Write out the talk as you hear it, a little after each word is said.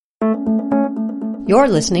You're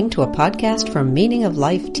listening to a podcast from Meaning of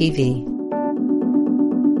Life TV.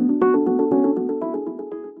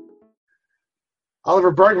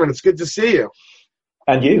 Oliver Bergman, it's good to see you.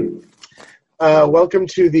 And you. Welcome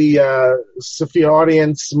to the Sophia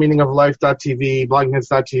audience, meaningoflife.tv,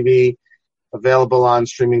 bloggingheads.tv, available on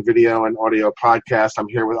streaming video and audio podcast. I'm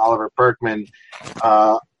here with Oliver Bergman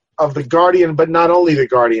of The Guardian, but not only The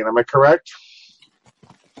Guardian. Am I correct?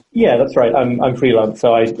 Yeah, that's right. I'm freelance,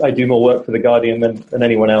 so I do more work for The Guardian than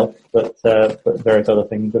anyone else, but various other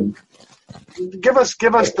things. And give us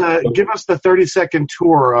the 30-second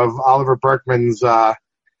tour of Oliver Bergman's of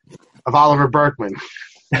Oliver Bergman.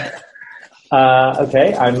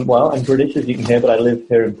 Okay, I'm British, as you can hear, but I live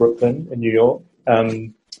here in Brooklyn, in New York.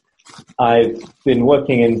 I've been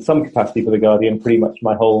working in some capacity for The Guardian pretty much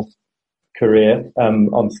my whole career,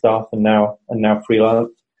 on staff and now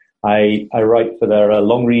freelance. I write for their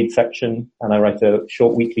long read section, and I write a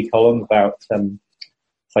short weekly column about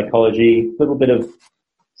psychology, a little bit of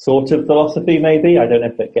sort of philosophy maybe. I don't know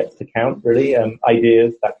if that gets to count really,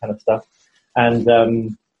 ideas, that kind of stuff. And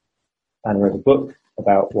I wrote a book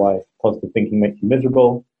about why positive thinking makes you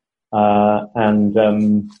miserable, and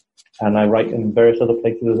I write in various other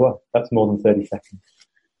places as well. That's more than 30 seconds.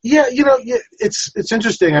 Yeah, it's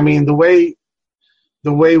interesting. I mean, the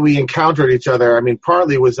way we encountered each other, I mean,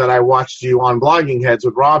 partly was that I watched you on Blogging Heads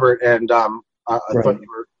with Robert, and I thought you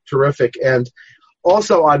were terrific. And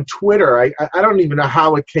also on Twitter, I don't even know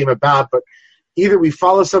how it came about, but either we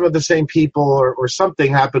follow some of the same people or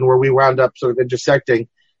something happened where we wound up sort of intersecting.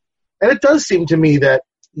 And it does seem to me that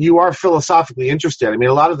you are philosophically interested. I mean,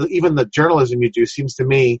 a lot of even the journalism you do seems to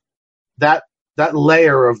me that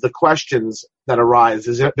layer of the questions that arise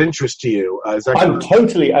is of interest to you. I'm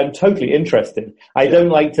totally interested.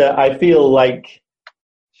 I feel like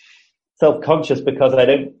self-conscious because I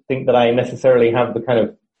don't think that I necessarily have the kind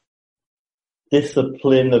of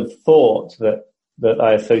discipline of thought that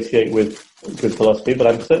I associate with good philosophy, but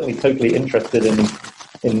I'm certainly totally interested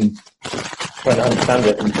in trying to understand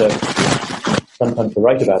it and sometimes to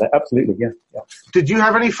write about it. Absolutely, yeah. Did you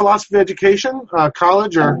have any philosophy education,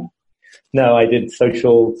 college or? No, I did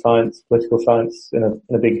social science, political science in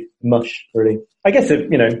a big mush, really. I guess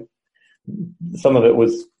some of it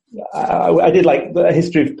was, I did like a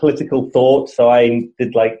history of political thought, so I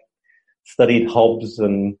did studied Hobbes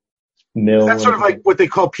and Mill. That's sort of like what they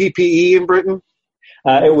call PPE in Britain?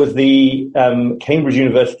 It was the Cambridge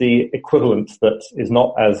University equivalent that is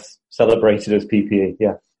not as celebrated as PPE,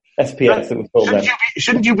 yeah. SPS, it was called then.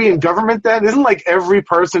 Shouldn't you be in government then? Isn't every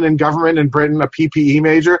person in government in Britain a PPE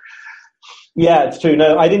major? Yeah, it's true.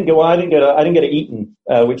 No, I didn't get at Eton,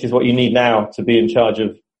 which is what you need now to be in charge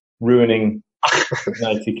of ruining the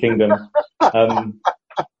United Kingdom.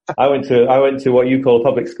 I went to what you call a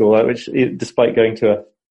public school, which, despite going to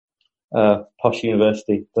a posh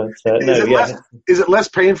university, but is it less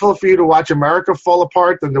painful for you to watch America fall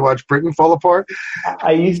apart than to watch Britain fall apart?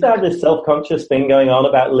 I used to have this self-conscious thing going on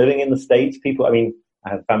about living in the States. People, I mean, I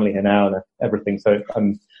have family here now and everything, so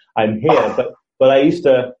I'm here, but I used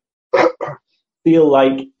to feel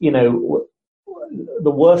like, the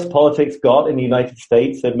worse politics got in the United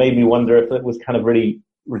States, it made me wonder if it was kind of really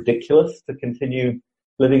ridiculous to continue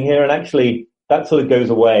living here. And actually, that sort of goes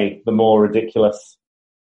away the more ridiculous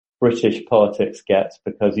British politics gets,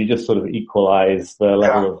 because you just sort of equalize the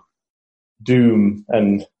level of doom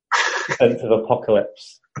and sense of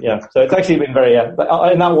apocalypse. Yeah, so it's actually been very, in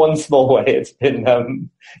that one small way,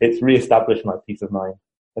 it's reestablished my peace of mind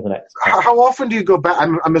as an expert. How often do you go back?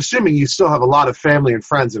 I'm assuming you still have a lot of family and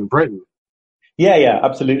friends in Britain. Yeah,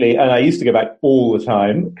 absolutely. And I used to go back all the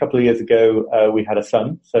time. A couple of years ago, we had a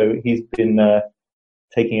son, so he's been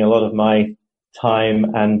taking a lot of my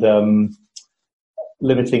time and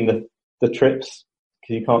limiting the trips,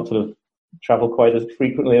 because you can't sort of travel quite as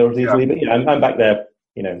frequently or as easily. But yeah, I'm back there,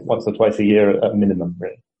 once or twice a year at minimum,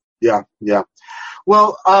 really. Yeah.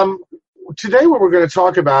 Well, today what we're going to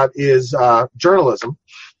talk about is journalism,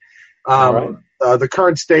 the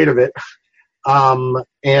current state of it, and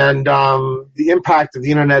the impact of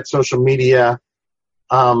the internet, social media,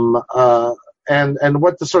 and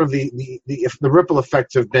what the sort of the ripple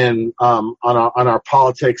effects have been on our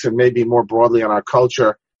politics and maybe more broadly on our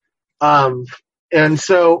culture. And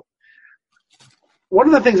so one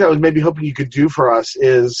of the things I was maybe hoping you could do for us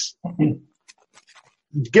is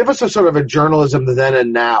give us a sort of a journalism then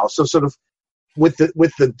and now. So sort of with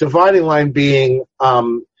the dividing line being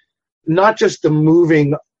not just the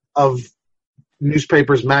moving of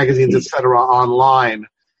newspapers, magazines, etc., online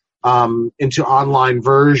into online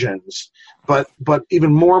versions, but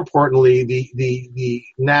even more importantly, the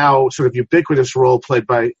now sort of ubiquitous role played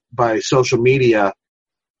by social media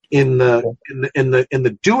in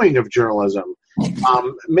the doing of journalism.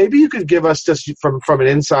 Maybe you could give us, just from an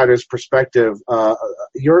insider's perspective,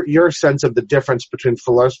 your sense of the difference between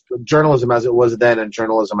journalism as it was then and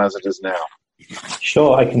journalism as it is now.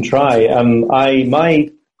 Sure, I can try. My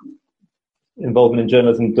involvement in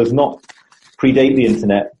journalism does not predate the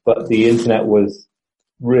internet, but the internet was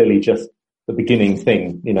really just the beginning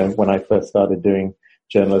thing, when I first started doing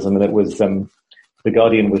journalism. And it was, The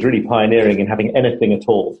Guardian was really pioneering in having anything at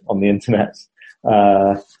all on the internet,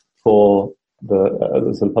 for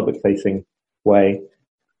the sort of public-facing way.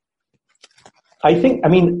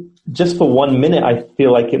 Just for 1 minute, I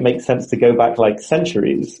feel like it makes sense to go back like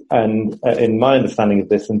centuries, and in my understanding of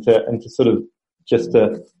this, and to sort of just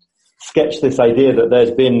to sketch this idea that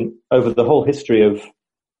there's been, over the whole history of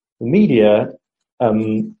the media,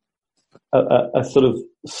 a sort of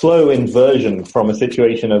slow inversion from a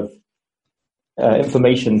situation of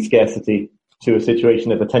information scarcity to a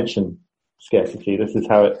situation of attention scarcity. This is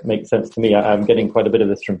how it makes sense to me. I'm getting quite a bit of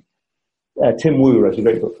this from Tim Wu wrote a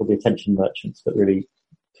great book called The Attention Merchants that really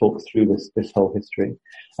talks through this whole history.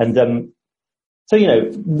 And so,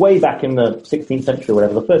 way back in the 16th century or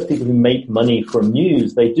whatever, the first people who make money from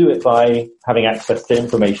news, they do it by having access to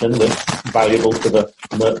information that's valuable to the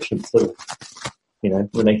merchants of,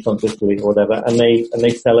 Renaissance Italy or whatever, and they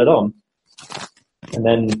sell it on. And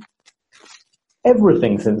then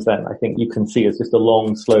everything since then, I think you can see, is just a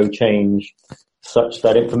long, slow change, such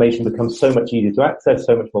that information becomes so much easier to access,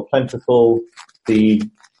 so much more plentiful. The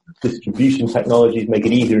distribution technologies make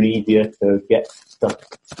it easier and easier to get stuff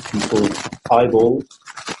to people's eyeballs.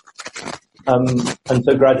 And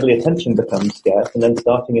so gradually attention becomes scarce. And then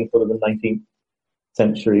starting in sort of the 19th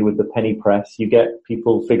century with the penny press, you get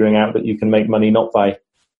people figuring out that you can make money not by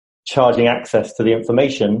charging access to the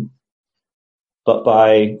information, but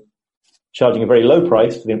by charging a very low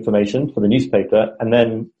price for the information, for the newspaper, and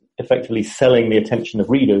then effectively selling the attention of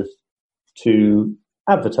readers to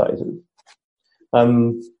advertisers.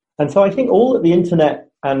 And so I think all that the internet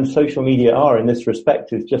and social media are in this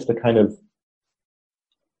respect is just a kind of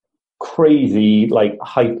crazy, like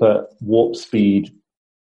hyper warp speed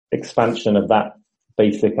expansion of that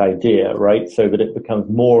basic idea, right? So that it becomes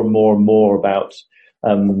more and more and more about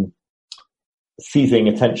seizing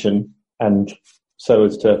attention, and so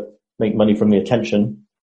as to make money from the attention.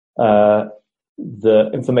 The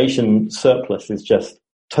information surplus is just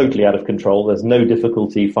totally out of control. There's no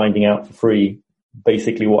difficulty finding out for free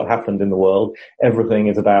basically what happened in the world. Everything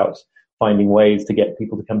is about finding ways to get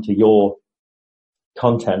people to come to your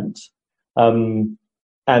content. And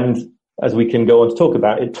as we can go on to talk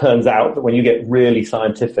about, it turns out that when you get really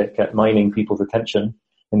scientific at mining people's attention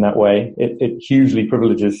in that way, it hugely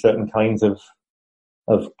privileges certain kinds of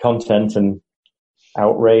content and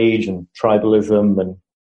outrage and tribalism and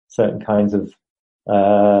certain kinds of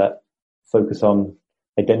focus on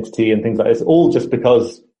identity and things like this, all just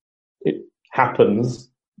because it happens.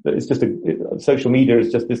 It's just social media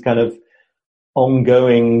is just this kind of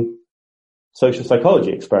ongoing social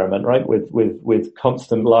psychology experiment, right? With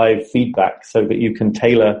constant live feedback, so that you can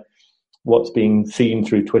tailor what's being seen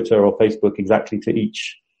through Twitter or Facebook exactly to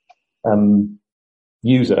each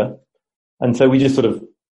user. And so we just sort of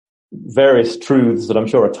various truths that I'm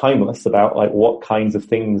sure are timeless about like what kinds of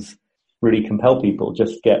things really compel people,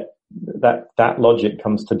 just get that logic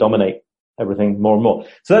comes to dominate everything more and more.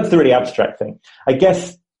 So that's the really abstract thing. I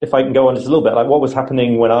guess if I can go on just a little bit, like what was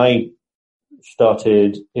happening when I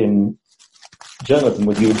started in journalism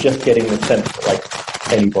was you were just getting the sense that like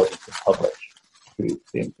anybody could publish through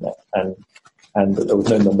the internet, and that there was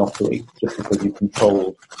no monopoly just because you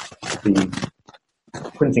controlled the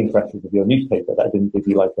printing presses of your newspaper. That didn't give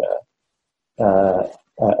you like a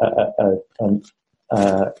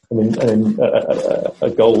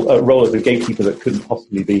role as a gatekeeper that couldn't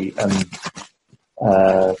possibly be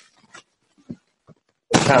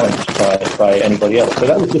challenged by anybody else. So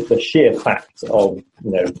that was just the sheer fact of,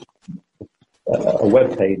 a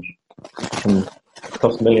web page can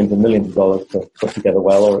cost millions and millions of dollars to put together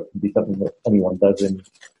well, or it can be something that anyone does in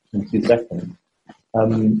 2 seconds.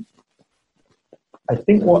 I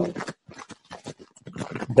think what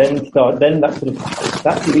then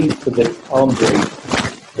that leads to this arms race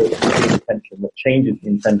that attention, that changes the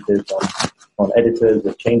incentives on editors,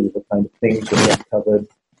 that changes the kind of things that get covered,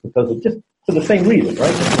 because of just for the same reason,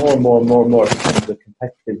 right? There's more and more and more and more of the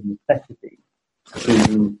competitive necessity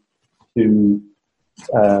to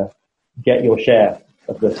get your share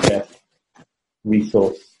of the scarce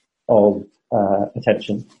resource of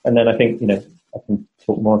attention. And then I think, I can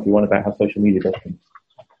talk more if you want about how social media does things.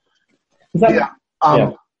 That's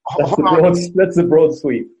the broad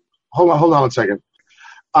sweep. Hold on a second.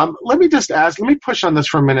 let me push on this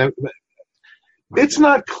for a minute. It's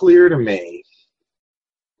not clear to me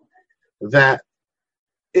that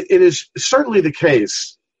it is certainly the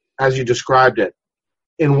case, as you described it,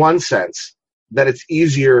 in one sense, that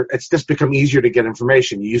it's just become easier to get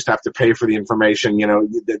information. You used to have to pay for the information.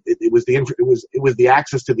 It was the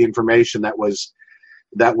access to the information that was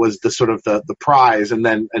the sort of the prize,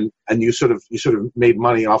 and you sort of made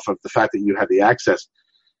money off of the fact that you had the access.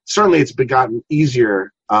 Certainly, it's gotten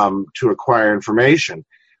easier to acquire information,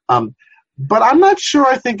 but I'm not sure.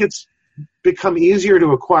 I think it's become easier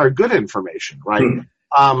to acquire good information, right?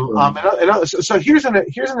 So here's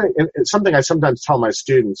something I sometimes tell my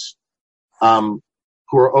students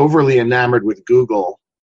who are overly enamored with Google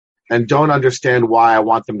and don't understand why I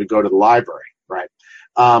want them to go to the library, right?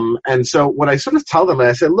 And so what I sort of tell them,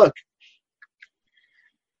 I said, look,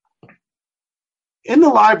 in the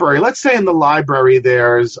library, let's say in the library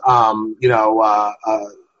there's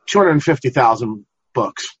 250,000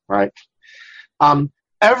 books, right?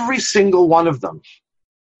 Every single one of them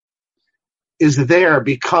is there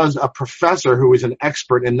because a professor who is an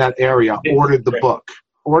expert in that area ordered the book.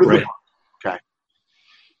 Okay.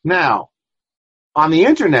 Now, on the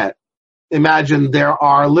internet, imagine there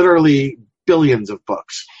are literally billions of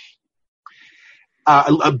books.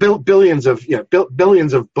 Billions of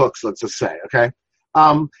books, let's just say, okay?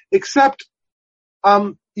 Except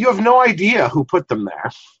you have no idea who put them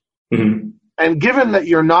there. Mm-hmm. And given that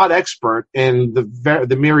you're not expert in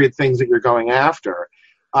the myriad things that you're going after,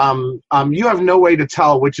 you have no way to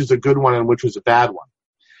tell which is a good one and which was a bad one.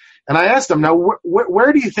 And I asked them, now,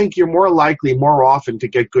 where do you think you're more likely, more often to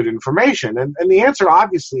get good information? And the answer,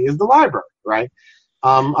 obviously, is the library, right?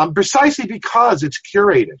 Precisely because it's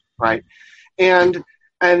curated, right? And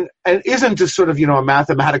isn't just sort of, a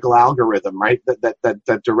mathematical algorithm, right?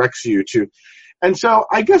 That directs you to. And so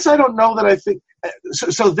I guess I don't know that I think.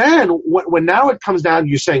 So then, when now it comes down to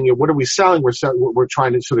you saying, what are we selling? We're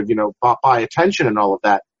trying to sort of, buy attention and all of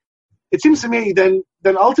that. It seems to me then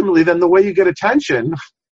ultimately the way you get attention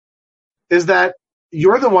is that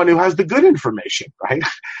you're the one who has the good information, right?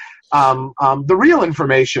 The real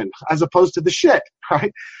information as opposed to the shit,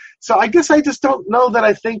 right? So I guess I just don't know that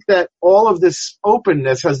I think that all of this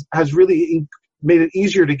openness has really made it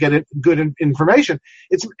easier to get good information.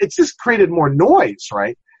 It's just created more noise,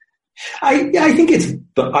 right? I think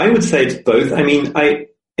I would say it's both. I mean,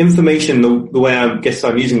 information, the way I guess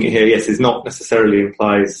I'm using it here, yes, does not necessarily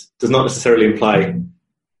imply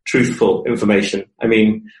truthful information. I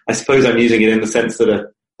mean, I suppose I'm using it in the sense that a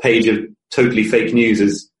page of totally fake news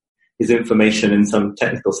is information in some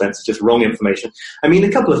technical sense. It's just wrong information. I mean,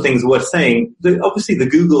 a couple of things worth saying. Obviously, the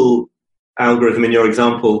Google algorithm in your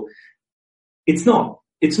example, it's not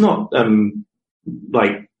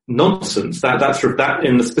like nonsense. That's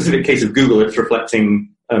in the specific case of Google, it's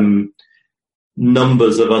reflecting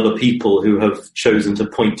numbers of other people who have chosen to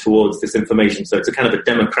point towards this information. So it's a kind of a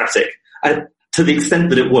democratic, to the extent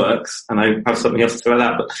that it works. And I have something else to say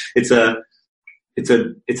about that, but it's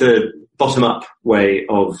a bottom-up way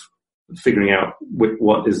of figuring out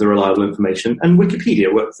what is the reliable information. And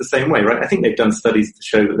Wikipedia works the same way, right? I think they've done studies to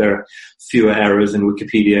show that there are fewer errors in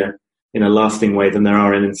Wikipedia in a lasting way than there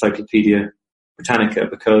are in Encyclopedia Britannica,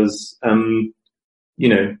 because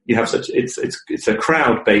you have it's a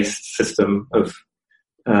crowd-based system of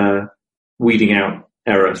weeding out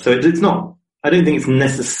error. So it's not. I don't think it's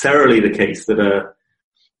necessarily the case that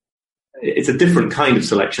it's a different kind of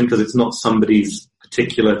selection because it's not somebody's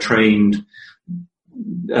particular trained,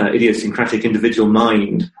 idiosyncratic individual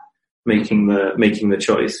mind making the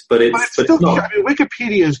choice. But it's still not. I mean,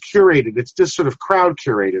 Wikipedia is curated. It's just sort of crowd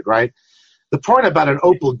curated, right? The point about an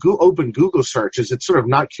open Google search is it's sort of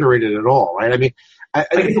not curated at all, right? I mean,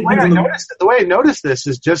 the way I noticed this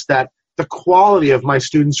is just that the quality of my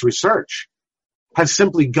students' research has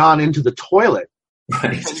simply gone into the toilet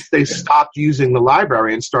since they stopped using the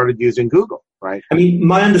library and started using Google, right? I mean,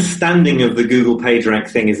 my understanding of the Google PageRank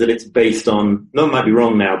thing is that it's based on, no, it might be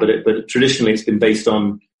wrong now, but traditionally it's been based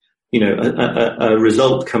on, a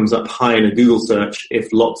result comes up high in a Google search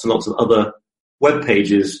if lots and lots of other web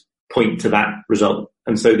pages point to that result.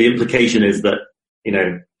 And so the implication is that,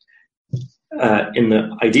 in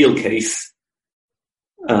the ideal case,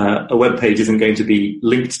 a web page isn't going to be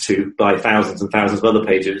linked to by thousands and thousands of other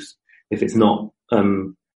pages if it's not a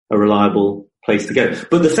reliable place to go.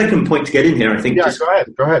 But the second point to get in here, I think, go ahead,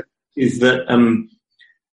 is that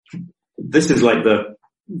this is like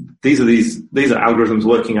these are algorithms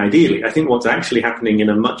working ideally. I think what's actually happening in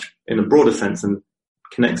a broader sense and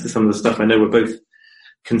connects to some of the stuff I know we're both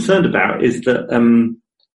concerned about is that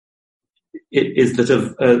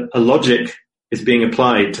a logic is being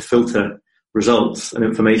applied to filter results and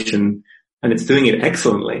information, and it's doing it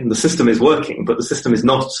excellently, and the system is working, but the system is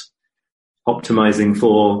not optimizing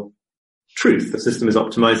for truth. The system is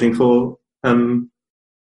optimizing for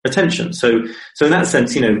attention. So in that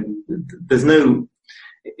sense, there's no,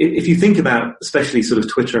 if you think about especially sort of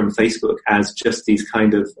Twitter and Facebook as just these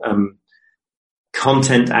kind of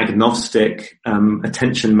content agnostic,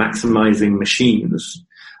 attention maximizing machines,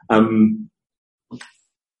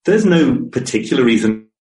 there's no particular reason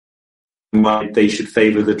why they should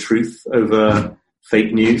favor the truth over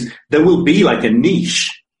fake news. There will be like a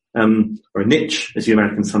niche, or a niche, as the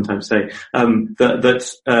Americans sometimes say,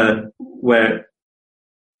 where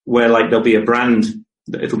like there'll be a brand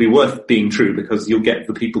that it'll be worth being true because you'll get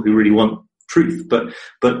the people who really want truth. But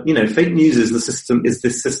fake news is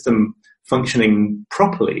this system functioning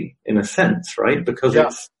properly in a sense, right? Because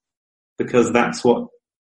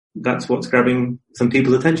that's what's grabbing some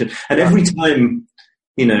people's attention. And every time,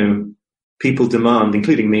 people demand,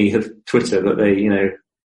 including me, of Twitter, that they,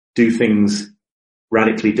 do things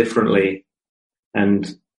radically differently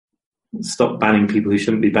and stop banning people who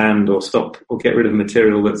shouldn't be banned, or get rid of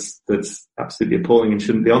material that's absolutely appalling and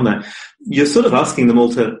shouldn't be on there. You're sort of asking them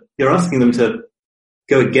to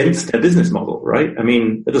go against their business model, right? I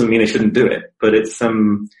mean, that doesn't mean they shouldn't do it, but it's,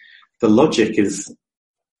 the logic is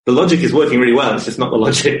working really well. It's just not the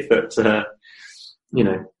logic that,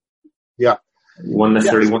 one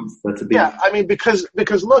necessarily wants there to be. Yeah. I mean, because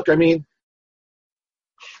look, I mean,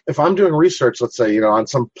 if I'm doing research, let's say, on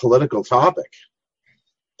some political topic,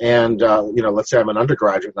 and, let's say I'm an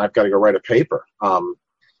undergraduate and I've got to go write a paper,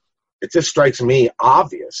 it just strikes me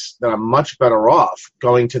obvious that I'm much better off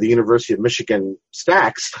going to the University of Michigan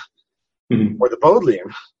Stacks or the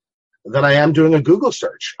Bodleian than I am doing a Google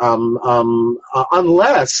search, unless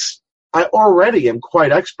I already am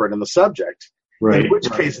quite expert in the subject, in which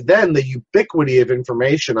case then the ubiquity of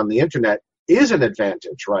information on the internet is an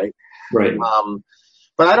advantage, right? Right.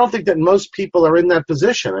 But I don't think that most people are in that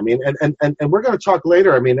position. I mean, and we're going to talk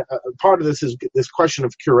later. I mean, part of this is this question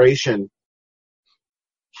of curation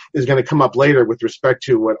is going to come up later with respect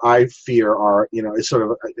to what I fear are, is sort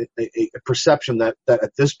of a perception that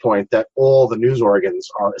at this point that all the news organs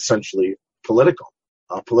are essentially political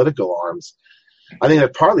arms. I think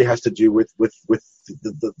that partly has to do with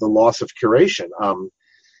the loss of curation.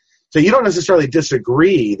 So you don't necessarily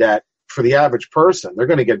disagree that for the average person, they're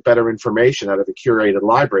going to get better information out of a curated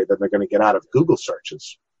library than they're going to get out of Google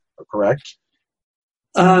searches, correct?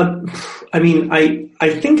 I mean, I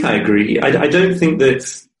think I agree. I don't think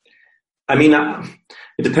that,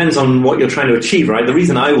 it depends on what you're trying to achieve, right? The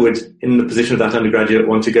reason I would, in the position of that undergraduate,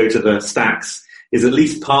 want to go to the Stacks is at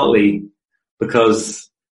least partly because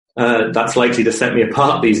that's likely to set me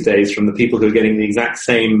apart these days from the people who are getting the exact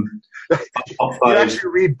same top five. You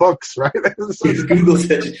actually read books, right? Google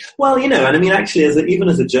search. Well, and I mean, actually, even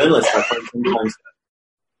as a journalist, I find sometimes,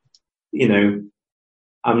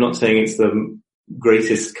 I'm not saying it's the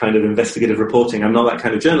greatest kind of investigative reporting. I'm not that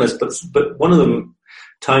kind of journalist, but one of the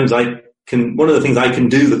things I can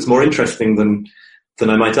do that's more interesting than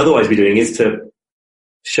I might otherwise be doing is to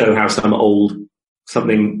show how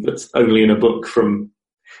something that's only in a book from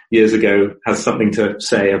years ago has something to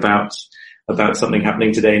say about something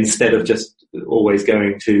happening today, instead of just always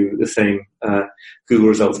going to the same Google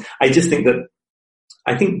results. I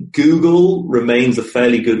think Google remains a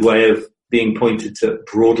fairly good way of being pointed to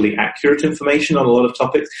broadly accurate information on a lot of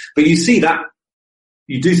topics, but you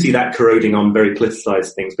do see that corroding on very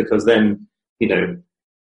politicized things, because then,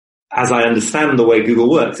 as I understand the way Google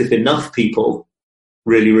works, if enough people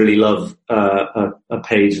really, really love a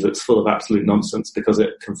page that's full of absolute nonsense because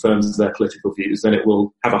it confirms their political views, then it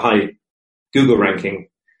will have a high Google ranking,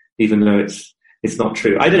 even though it's not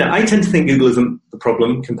true. I don't know. I tend to think Google isn't the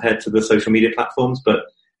problem compared to the social media platforms, but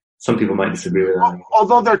some people might disagree with that.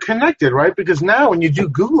 Although they're connected, right? Because now when you do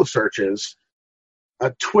Google searches,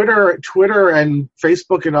 Twitter and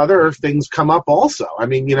Facebook and other things come up also. I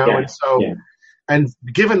mean, and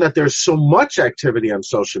given that there's so much activity on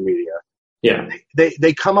social media,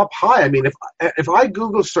 they come up high. I mean, if I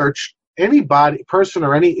Google search person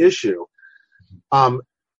or any issue,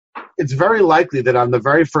 it's very likely that on the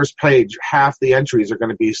very first page, half the entries are going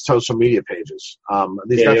to be social media pages. At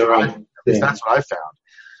least that's what I found.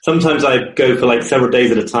 Sometimes I go for like several days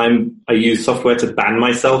at a time. I use software to ban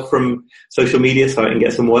myself from social media so I can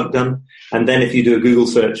get some work done. And then if you do a Google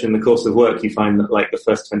search in the course of work, you find that like the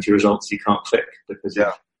first 20 results you can't click because you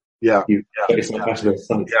put yourself out of the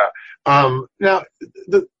site. Yeah. Now,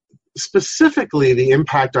 specifically the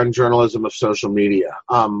impact on journalism of social media.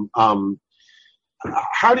 How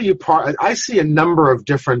do you I see a number of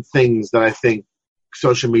different things that I think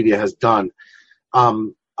social media has done.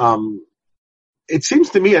 it seems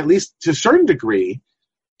to me, at least to a certain degree,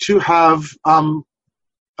 to have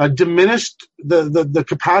diminished the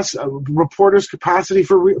capacity, reporters' capacity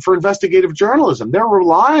for investigative journalism. They're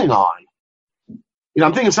relying on,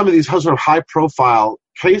 I'm thinking some of these sort of high-profile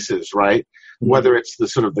cases, right? Mm-hmm. Whether it's the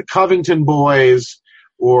sort of the Covington boys,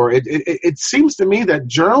 or it seems to me that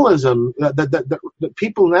journalism, that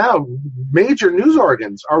people now, major news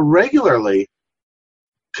organs, are regularly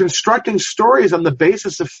constructing stories on the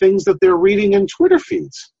basis of things that they're reading in Twitter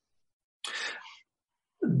feeds.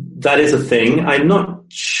 That is a thing. I'm not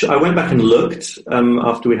sure. I went back and looked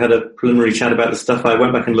after we had a preliminary chat about the stuff. I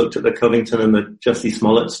went back and looked at the Covington and the Jussie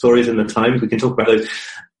Smollett stories in the Times. We can talk about those.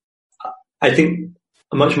 I think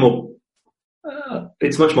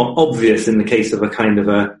it's much more obvious in the case of a kind of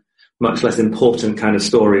a much less important kind of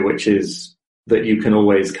story, which is that you can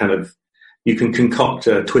always you can concoct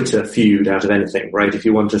a Twitter feud out of anything, right? If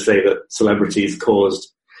you want to say that celebrities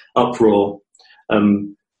caused uproar,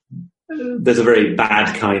 there's a very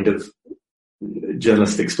bad kind of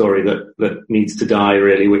journalistic story that needs to die,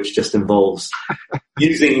 really, which just involves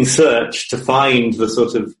using search to find the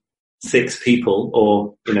sort of 6 people,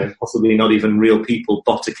 or possibly not even real people,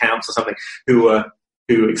 bot accounts or something, who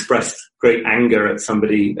expressed great anger at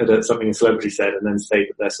something a celebrity said, and then say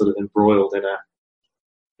that they're sort of embroiled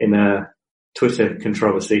in a Twitter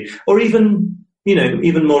controversy, or even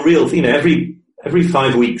more real. Every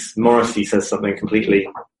 5 weeks, Morrissey says something completely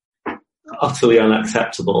utterly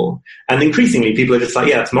unacceptable, and increasingly people are just like,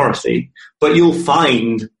 yeah, it's Morrissey. But you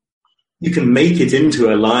can make it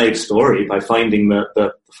into a live story by finding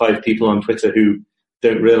the 5 people on Twitter who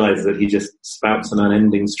don't realize that he just spouts an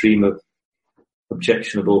unending stream of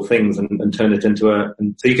objectionable things and turn it into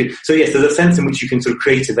so yes, there's a sense in which you can sort of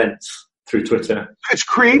create events through Twitter. It's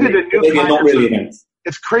created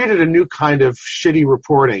It's created a new kind of shitty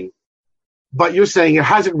reporting. But you're saying it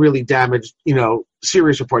hasn't really damaged,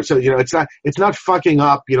 serious reports. So, it's not fucking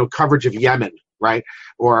up, coverage of Yemen, right?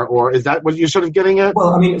 Or is that what you're sort of getting at?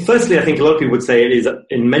 Well, I mean, firstly, I think a lot of people would say it is,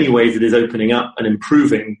 in many ways, it is opening up and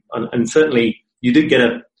improving. And certainly you did get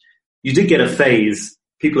a phase.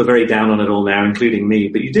 People are very down on it all now, including me,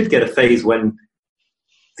 but you did get a phase when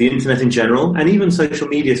the internet in general, and even social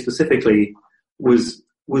media specifically, was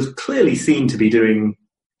clearly seen to be to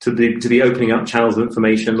be opening up channels of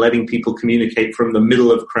information, letting people communicate from the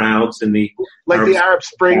middle of crowds in the Arab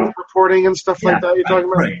Spring reporting and stuff like that. You're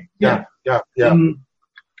talking about, right? Yeah. And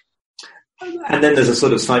then there's a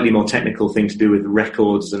sort of slightly more technical thing to do with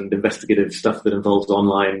records and investigative stuff that involves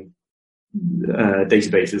online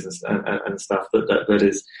databases and stuff that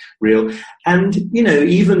is real. And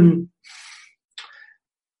even.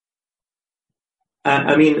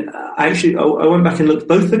 I went back and looked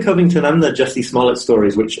both the Covington and the Jussie Smollett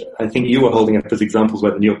stories, which I think you were holding up as examples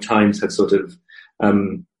where the New York Times had sort of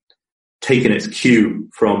taken its cue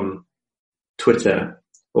from Twitter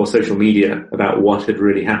or social media about what had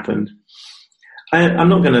really happened. I'm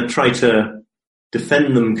not going to try to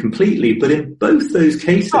defend them completely, but in both those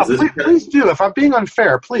cases... Oh, please do. If I'm being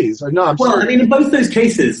unfair, please. No, I'm sorry. I mean, in both those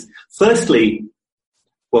cases, firstly,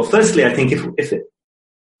 I think if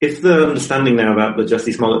the understanding now about the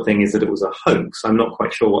Jussie Smollett thing is that it was a hoax, I'm not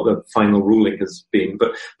quite sure what the final ruling has been,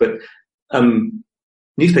 but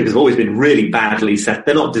newspapers have always been really badly set.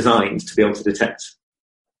 They're not designed to be able to detect,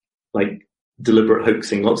 deliberate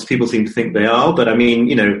hoaxing. Lots of people seem to think they are, but I mean,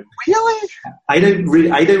 Really? I don't really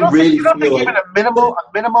feel like even a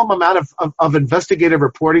minimum amount of investigative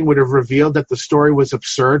reporting would have revealed that the story was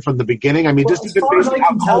absurd from the beginning. I mean, well, as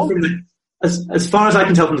far as I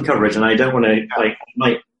can tell from the coverage, and I don't want to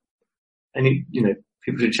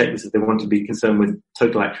people should check this if they want to be concerned with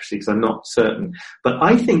total accuracy, because I'm not certain. But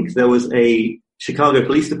I think there was a Chicago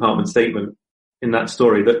Police Department statement in that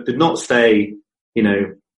story that did not say,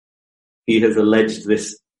 he has alleged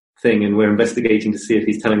this thing and we're investigating to see if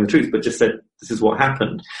he's telling the truth, but just said this is what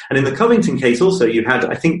happened. And in the Covington case also, you had,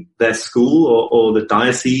 I think, their school or the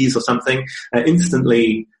diocese or something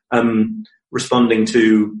instantly responding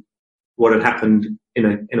to what had happened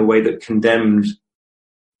in a way that condemned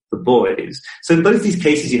the boys. So in both these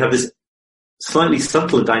cases, you have this slightly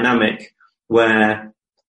subtler dynamic where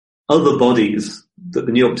other bodies that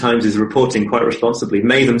the New York Times is reporting quite responsibly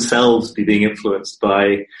may themselves be being influenced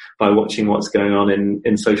by watching what's going on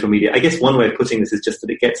in social media. I guess one way of putting this is just that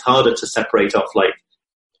it gets harder to separate off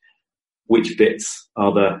which bits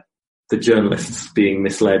are the journalists being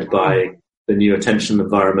misled by the new attention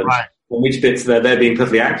environment, right, and which bits they're being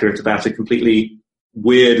perfectly accurate about a completely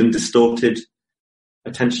weird and distorted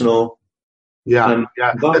attentional. Yeah.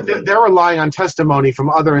 They're relying on testimony from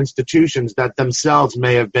other institutions that themselves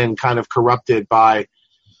may have been kind of corrupted by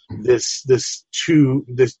this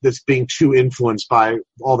being too influenced by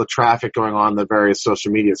all the traffic going on the various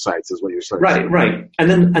social media sites, is what you're saying. Right. And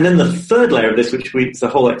then the third layer of this, which it's a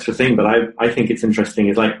whole extra thing, but I think it's interesting,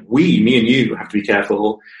 is like me and you have to be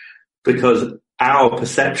careful, because our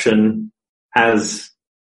perception as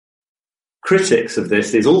critics of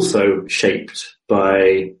this is also shaped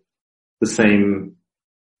by the same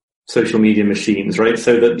social media machines, right?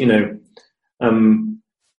 So that,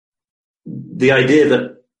 the idea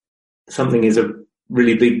that something is a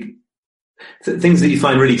really big, things that you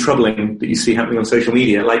find really troubling that you see happening on social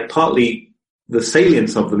media, like partly the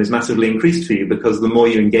salience of them is massively increased for you, because the more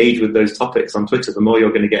you engage with those topics on Twitter, the more you're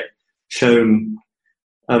going to get shown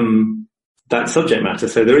that subject matter.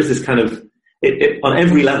 So there is this kind of, on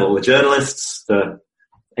every level, the journalists, the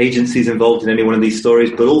agencies involved in any one of these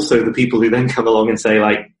stories, but also the people who then come along and say,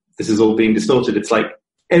 like, this is all being distorted. It's like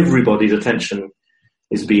everybody's attention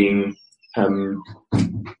is being sort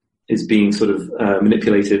of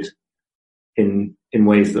manipulated in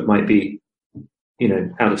ways that might be,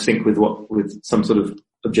 out of sync with some sort of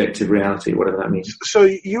objective reality, whatever that means. So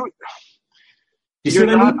you're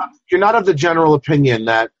not of the general opinion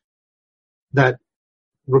that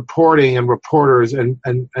reporting and reporters and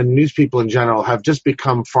news people in general have just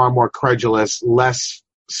become far more credulous, less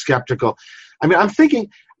skeptical. I mean, I'm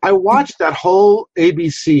thinking, I watched that whole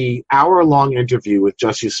ABC hour-long interview with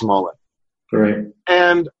Jussie Smollett. Right.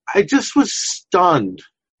 And I just was stunned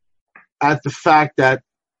at the fact that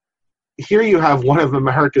here you have one of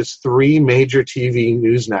America's 3 major TV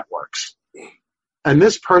news networks. And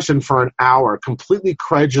this person for an hour completely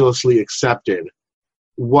credulously accepted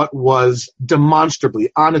what was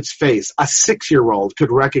demonstrably on its face, a 6-year-old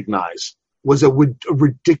could recognize was a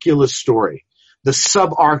ridiculous story. The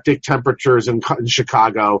subarctic temperatures in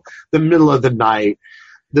Chicago, the middle of the night,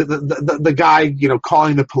 the guy,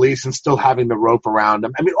 calling the police and still having the rope around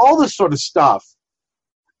him. I mean, all this sort of stuff.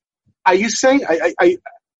 Are you saying that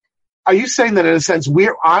in a sense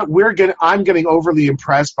I'm getting overly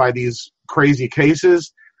impressed by these crazy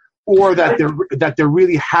cases, or that there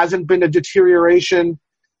really hasn't been a deterioration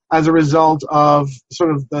as a result of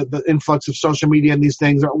sort of the influx of social media and these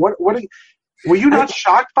things? Or were you not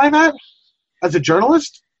shocked by that as a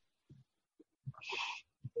journalist?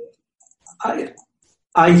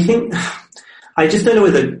 I think I just don't know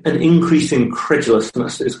whether an increase in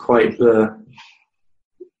credulousness is quite the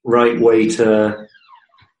right way to.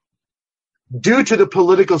 Due to the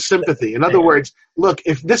political sympathy. In other words, look,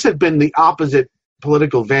 if this had been the opposite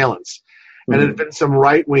political valence, and it had been some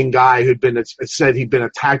right-wing guy who'd said he'd been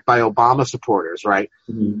attacked by Obama supporters, right?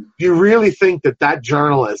 Mm-hmm. Do you really think that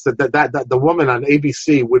journalist, that the woman on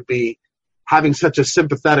ABC would be having such a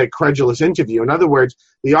sympathetic, credulous interview? In other words,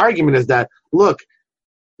 the argument is that, look,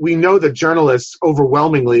 we know that journalists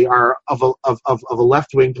overwhelmingly are of a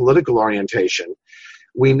left-wing political orientation.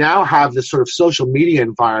 We now have this sort of social media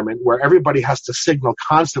environment where everybody has to signal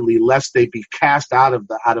constantly lest they be cast out of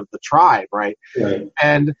the tribe, right?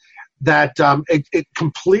 And that it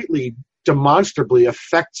completely demonstrably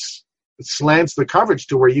slants the coverage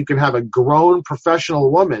to where you can have a grown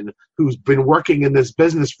professional woman who's been working in this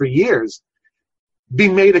business for years be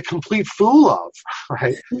made a complete fool of,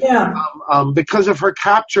 right? Yeah. Because of her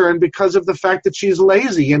capture and because of the fact that she's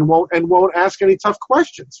lazy and won't ask any tough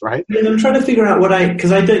questions, right? And I'm trying to figure out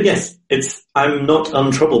because I don't. Yes, I'm not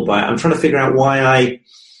untroubled by it. I'm trying to figure out why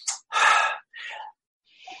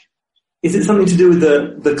Is it something to do with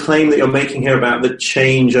the claim that you're making here about the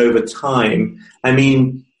change over time? I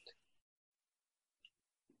mean,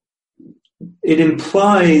 it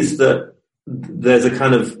implies that there's a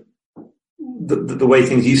kind of the way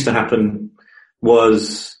things used to happen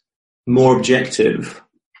was more objective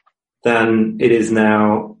than it is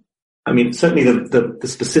now. I mean, certainly the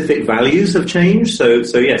specific values have changed.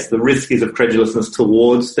 So yes, the risk is of credulousness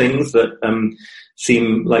towards things that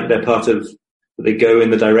seem like they're they go in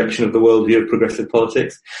the direction of the worldview of progressive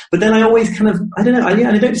politics. But then I always kind of, I don't know, I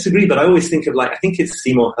don't disagree, but I always think of I think it's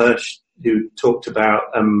Seymour Hersh who talked about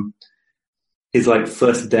his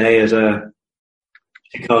first day at a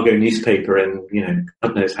Chicago newspaper in,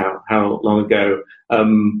 God knows how long ago,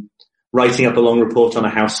 writing up a long report on a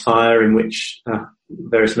house fire in which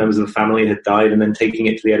various members of the family had died, and then taking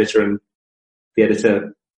it to the editor, and the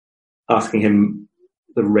editor asking him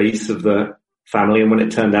the race of the family, and when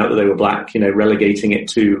it turned out that they were black, relegating it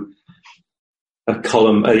to a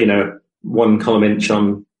column, 1 column inch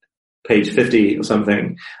on page 50 or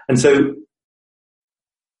something. And so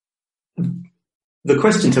the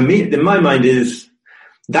question to me, in my mind, is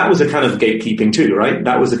that was a kind of gatekeeping too, right?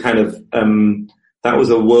 That was a kind of, that was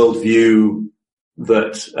a worldview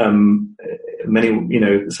that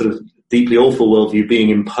many, sort of deeply awful worldview being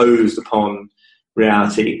imposed upon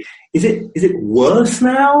reality. Is it worse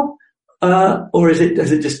now, or has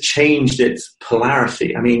it just changed its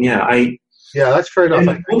polarity? I mean, yeah, that's fair enough.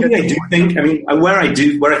 One thing I do think, I mean, where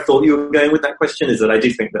I thought you were going with that question is that I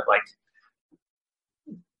do think that like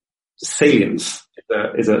salience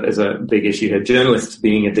is a big issue here. Journalists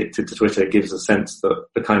being addicted to Twitter gives a sense that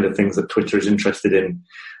the kind of things that Twitter is interested in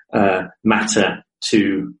matter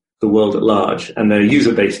to the world at large, and the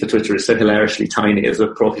user base for Twitter is so hilariously tiny as a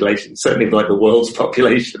population, certainly like the world's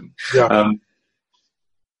population. Yeah.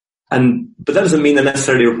 But that doesn't mean they're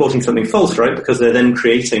necessarily reporting something false, right? Because they're then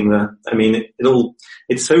creating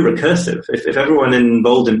it's so recursive. If everyone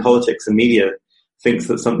involved in politics and media thinks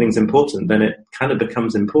that something's important, then it kind of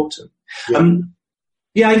becomes important.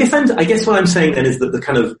 Yeah. I guess what I'm saying then is that the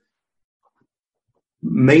kind of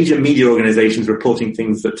major media organizations reporting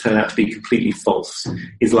things that turn out to be completely false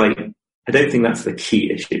is like, I don't think that's the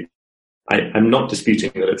key issue. I'm not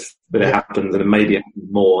disputing that it happens, and it may be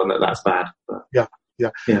more, and that's bad. But. Yeah.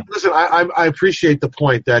 Listen, I appreciate the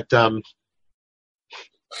point that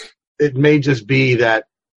it may just be that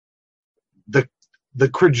the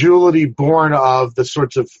credulity born of the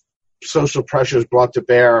sorts of social pressures brought to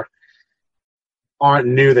bear aren't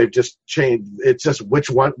new. They've just changed. It's just which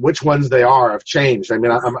ones they are have changed. I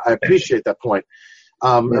mean, I appreciate that point.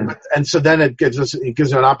 And so then it gives us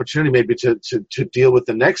an opportunity maybe to deal with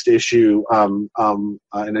the next issue in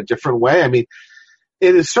a different way. I mean,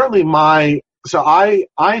 it is certainly so I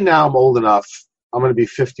now am old enough. I'm going to be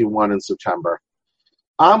 51 in September.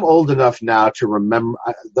 I'm old enough now to remember.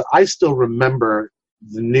 I still remember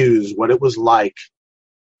the news, what it was like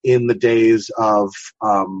in the days of,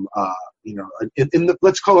 in the,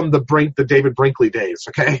 let's call them the David Brinkley days.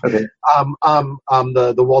 Okay. The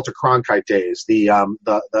Walter Cronkite days,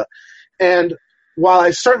 and while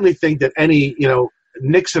I certainly think that any,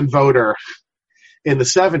 Nixon voter in the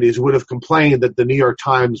 70s would have complained that the New York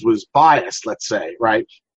Times was biased, let's say, right?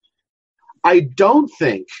 I don't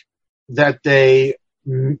think that they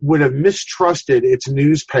would have mistrusted its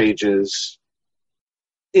news pages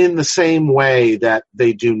in the same way that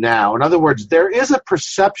they do now. In other words, there is a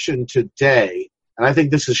perception today, and I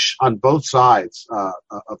think this is on both sides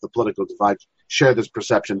of the political divide, share this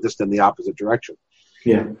perception just in the opposite direction.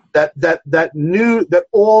 Yeah. That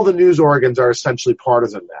all the news organs are essentially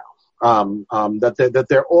partisan now. That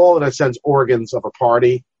they're all in a sense organs of a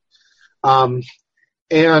party. I'm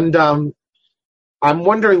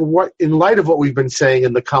wondering what, in light of what we've been saying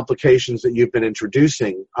and the complications that you've been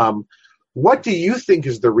introducing, what do you think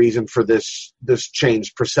is the reason for this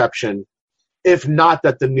changed perception, if not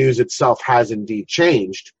that the news itself has indeed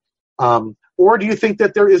changed? Or do you think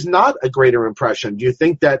that there is not a greater impression? Do you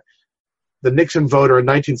think that the Nixon voter in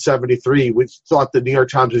 1973 thought the New York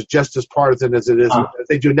Times was just as partisan as it is as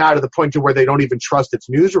they do now, to the point to where they don't even trust its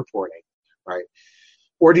news reporting, right?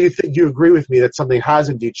 Or do you agree with me that something has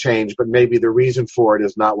indeed changed, but maybe the reason for it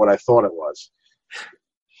is not what I thought it was?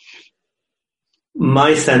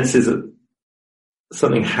 My sense is that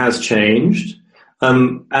something has changed.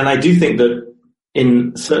 And I do think that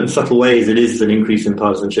in certain subtle ways it is an increase in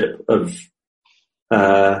partisanship of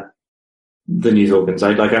the news organs.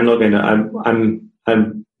 I'm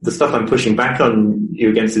the stuff I'm pushing back on you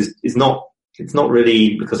against is not, it's not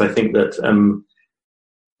really because I think that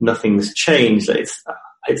nothing's changed.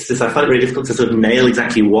 It's just, I find it very difficult to sort of nail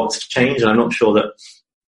exactly what's changed, and I'm not sure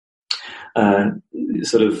that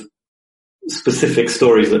sort of specific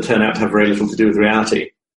stories that turn out to have very little to do with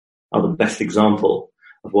reality are the best example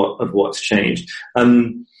of what's changed.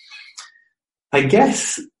 I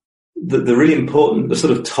guess the really important, the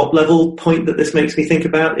sort of top level point that this makes me think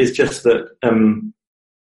about is just that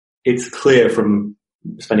it's clear from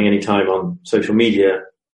spending any time on social media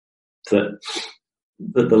that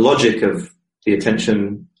the logic of the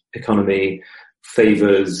attention economy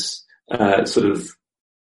favors sort of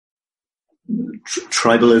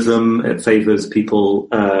tribalism. It favors people.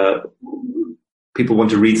 People want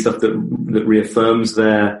to read stuff that reaffirms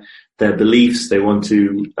their beliefs. They want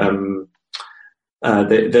to.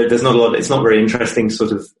 There's not a lot. It's not very interesting.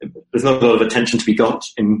 There's not a lot of attention to be got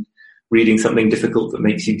in reading something difficult that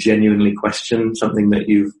makes you genuinely question something that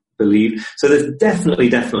you believe. So there's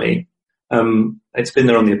definitely. It's been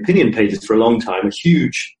there on the opinion pages for a long time. A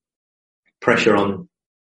huge pressure on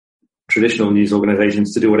traditional news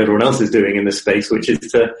organizations to do what everyone else is doing in this space, which is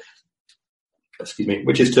to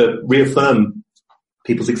reaffirm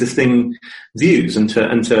people's existing views and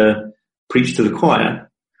to preach to the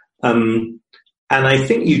choir. And I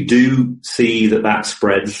think you do see that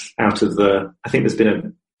spreads out of I think there's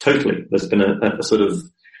been a sort of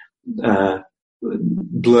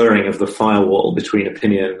blurring of the firewall between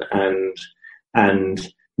opinion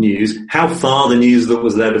and news. How far the news that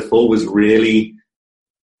was there before was really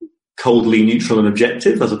coldly neutral and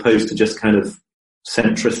objective, as opposed to just kind of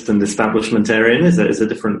centrist and establishmentarian, is a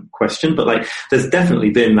different question. But like, there's definitely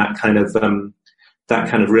been that kind of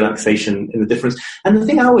relaxation in the difference. And the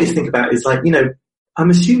thing I always think about is, like, you know, I'm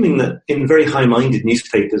assuming that in very high-minded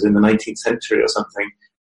newspapers in the 19th century or something,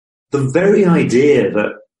 the very idea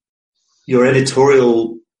that your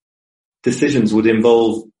editorial decisions would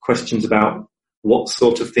involve questions about what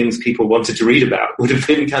sort of things people wanted to read about would have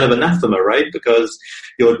been kind of anathema, right? Because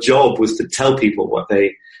your job was to tell people what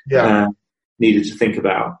they needed to think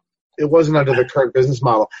about. It wasn't under the current business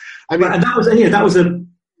model. I mean, and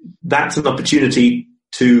that's an opportunity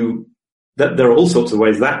to. That there are all sorts of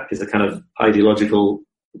ways that is a kind of ideological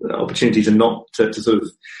opportunity to sort of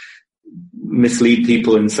mislead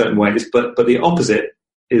people in certain ways. But the opposite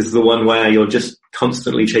is the one where you're just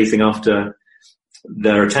constantly chasing after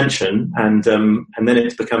their attention, and then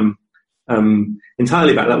it's become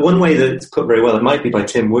entirely about that. One way that it's put very well, it might be by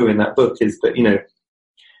Tim Wu in that book, is that, you know,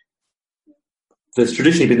 there's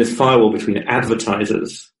traditionally been this firewall between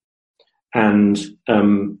advertisers and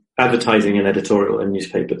advertising and editorial in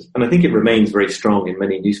newspapers, and I think it remains very strong in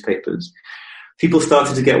many newspapers. People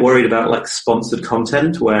started to get worried about, like, sponsored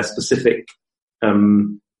content, where specific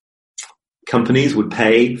companies would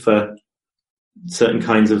pay for certain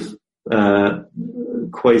kinds of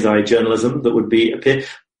quasi-journalism that would appear.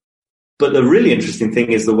 But the really interesting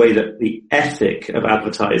thing is the way that the ethic of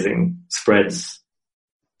advertising spreads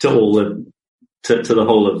to the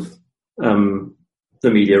whole of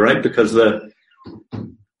the media, right? Because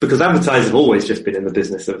advertisers have always just been in the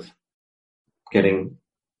business of getting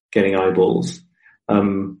eyeballs,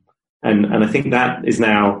 and I think that is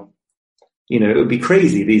now, you know, it would be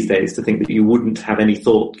crazy these days to think that you wouldn't have any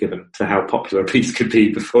thought given to how popular a piece could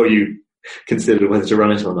be before you considered whether to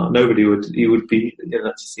run it or not. Nobody would. You would be. You know,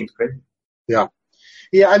 that just seems crazy. Yeah.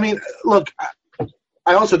 I mean, look,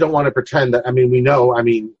 I also don't want to pretend that. I mean, we know. I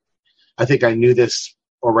mean, I think I knew this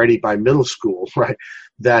already by middle school, right?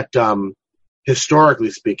 That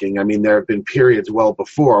historically speaking, I mean, there have been periods well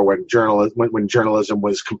before when journalism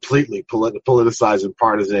was completely politicized and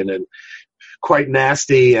partisan and quite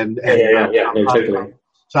nasty and no, totally.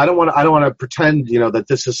 So I don't want to pretend, you know, that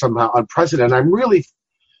this is somehow unprecedented. I'm really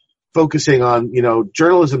focusing on, you know,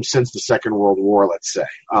 journalism since the Second World War, let's say,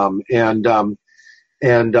 and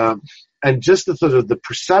just the sort of the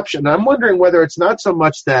perception. I'm wondering whether it's not so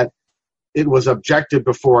much that it was objective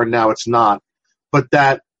before and now it's not, but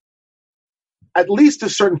that at least a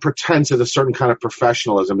certain pretense of a certain kind of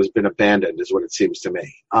professionalism has been abandoned, is what it seems to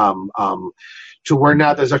me. To where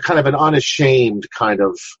now there's a kind of an unashamed kind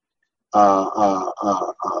of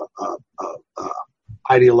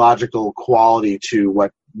ideological quality to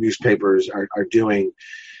what newspapers are doing,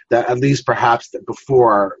 that at least perhaps that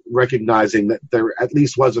before, recognizing that there at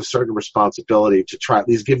least was a certain responsibility to try at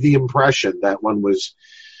least give the impression that one was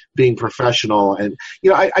being professional. And,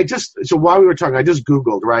 you know, so while we were talking, I just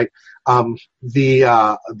Googled, right, to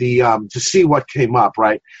see what came up,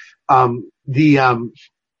 right? The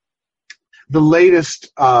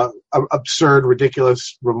latest absurd,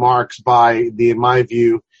 ridiculous remarks by the, in my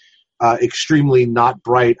view, extremely not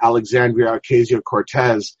bright Alexandria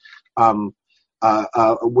Ocasio-Cortez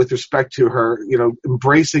with respect to her, you know,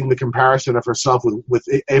 embracing the comparison of herself with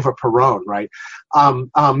Eva Peron, right?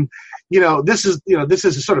 You know, this is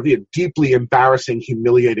a sort of a deeply embarrassing,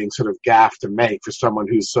 humiliating sort of gaffe to make for someone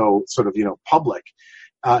who's so sort of, you know, public,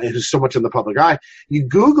 and who's so much in the public eye. You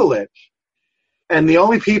Google it, and the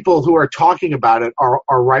only people who are talking about it are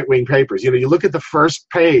right-wing papers. You know, you look at the first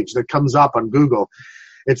page that comes up on Google.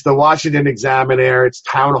 It's the Washington Examiner, it's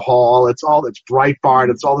Town Hall, it's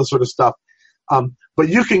Breitbart, it's all this sort of stuff. But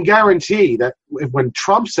you can guarantee that when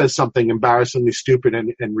Trump says something embarrassingly stupid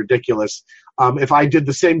and ridiculous, if I did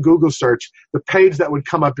the same Google search, the page that would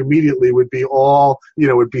come up immediately would be all, you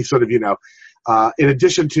know, would be sort of, you know, in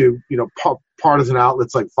addition to, you know, partisan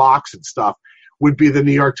outlets like Fox and stuff, would be the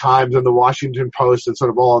New York Times and the Washington Post and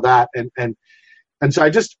sort of all of that. And so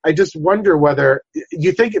I just wonder whether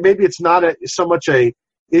you think maybe it's not so much a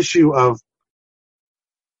issue of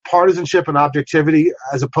partisanship and objectivity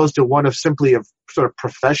as opposed to one of simply of sort of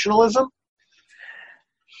professionalism.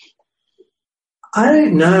 I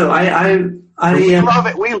don't know.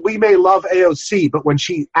 We may love AOC, but when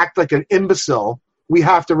she acts like an imbecile, we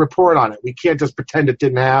have to report on it. We can't just pretend it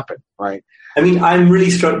didn't happen, right? I mean, I'm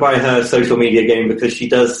really struck by her social media game because she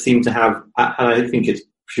does seem to have, and I think it's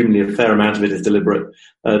presumably a fair amount of it is deliberate,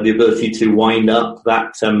 the ability to wind up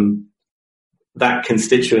that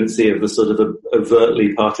constituency of the sort of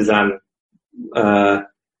overtly partisan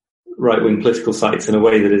right-wing political sites in a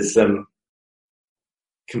way that is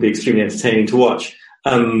can be extremely entertaining to watch.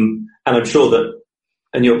 And I'm sure that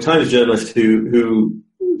a New York Times journalist who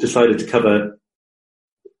decided to cover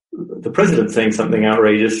the president saying something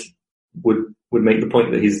outrageous would make the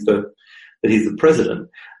point that he's the president.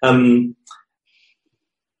 I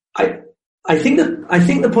think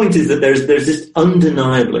the point is that there's just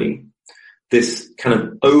undeniably this kind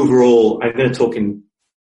of overall. I'm going to talk in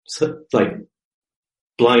like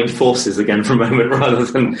blind forces again for a moment rather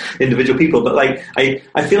than individual people, but like I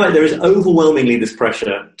feel like there is overwhelmingly this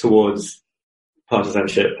pressure towards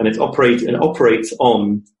partisanship, and it operates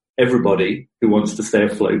on everybody who wants to stay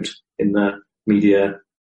afloat in the media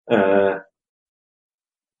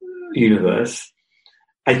universe.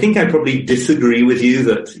 I think I probably disagree with you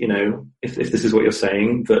that, you know, if this is what you're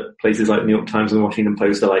saying, that places like the New York Times and the Washington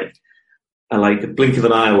Post are like a blink of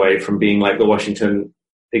an eye away from being like the Washington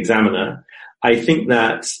Examiner. I think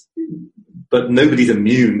that, but nobody's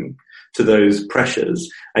immune to those pressures.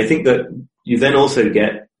 I think that you then also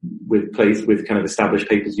get with kind of established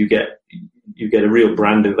papers, you get a real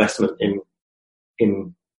brand investment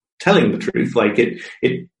in telling the truth. Like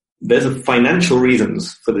there's a financial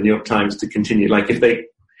reasons for the New York Times to continue. Like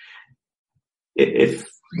if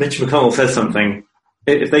Mitch McConnell says something,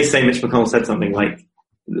 if they say Mitch McConnell said something, like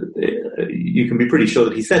you can be pretty sure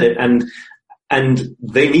that he said it, and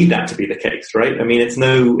they need that to be the case, right? I mean, it's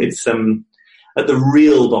at the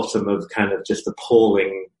real bottom of kind of just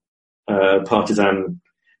appalling partisan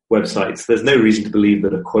websites. There's no reason to believe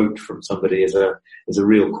that a quote from somebody is a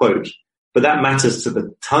real quote. But that matters to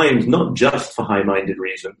the Times, not just for high-minded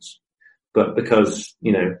reasons, but because,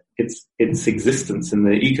 you know, its existence in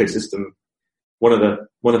the ecosystem, one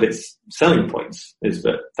of its selling points is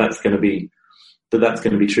that that's going to be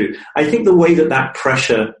true. I think the way that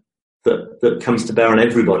pressure that comes to bear on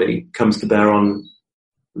everybody comes to bear on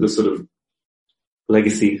the sort of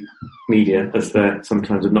legacy media, as they're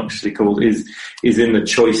sometimes obnoxiously called, is in the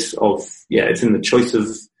choice of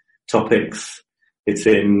topics. It's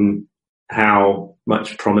in how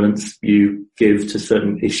much prominence you give to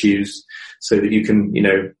certain issues so that you can, you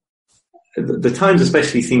know, the Times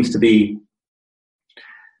especially seems to be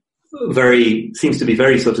very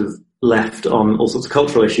sort of left on all sorts of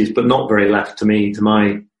cultural issues, but not very left to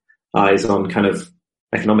my eyes on kind of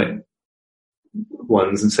economic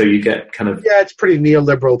ones. And so you get kind of... Yeah, it's pretty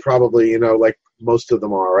neoliberal probably, you know, like most of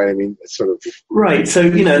them are, right? I mean, it's sort of... Right. So,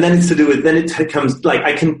 you know, and then it's to do with, then it comes, like,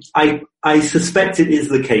 I suspect it is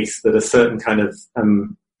the case that a certain kind of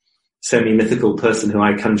semi-mythical person who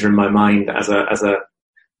I conjure in my mind as a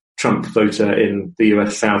Trump voter in the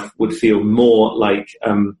US South would feel more like,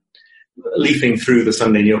 leafing through the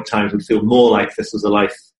Sunday New York Times would feel more like this was a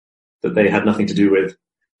life that they had nothing to do with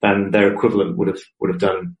than their equivalent would have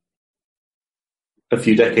done a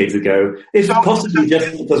few decades ago, if possibly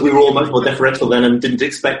just because we were all much more deferential then and didn't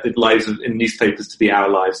expect the lives in newspapers to be our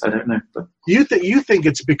lives. I don't know. But you think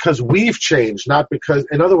it's because we've changed, not because,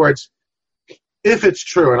 in other words, if it's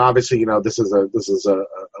true, and obviously, you know, this is a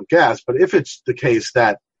guess, but if it's the case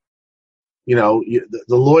that, you know,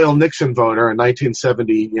 the loyal Nixon voter in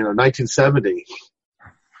 1970,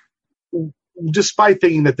 despite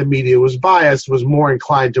thinking that the media was biased, was more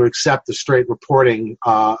inclined to accept the straight reporting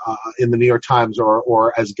in the New York Times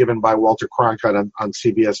or as given by Walter Cronkite on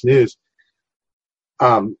CBS News.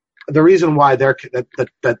 The reason why that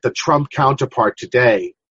the Trump counterpart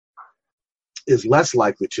today is less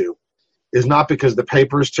likely to is not because the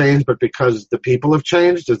paper has changed, but because the people have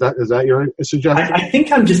changed. Is that your suggestion? I think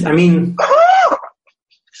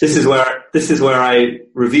this is where I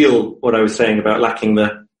reveal what I was saying about lacking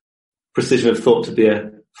the precision of thought to be a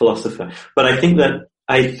philosopher. But I think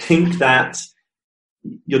that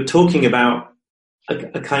you're talking about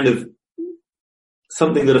a kind of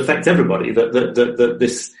something that affects everybody.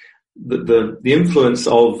 The influence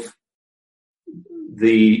of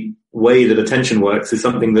the way that attention works is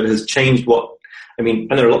something that has changed and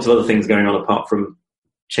there are lots of other things going on apart from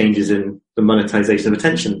changes in the monetization of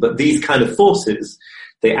attention. But these kind of forces,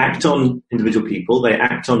 they act on individual people, they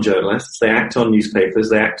act on journalists, they act on newspapers,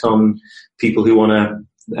 they act on people who want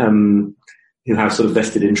to, who have sort of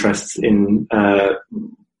vested interests in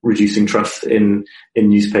reducing trust in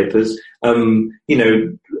newspapers. You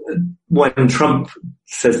know, when Trump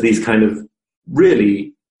says these kind of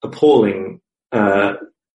really appalling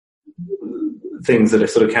things that are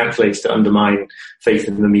sort of calculated to undermine faith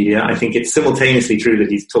in the media, I think it's simultaneously true that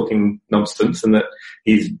he's talking nonsense and that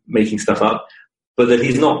he's making stuff up, but that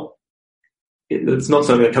it's not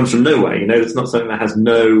something that comes from nowhere, you know, it's not something that has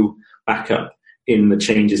no backup in the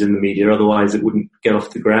changes in the media. Otherwise, it wouldn't get off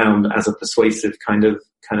the ground as a persuasive kind of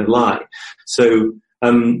lie. So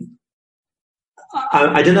I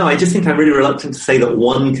don't know. I just think I'm really reluctant to say that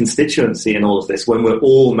one constituency in all of this, when we're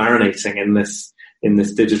all marinating in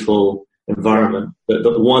this digital environment,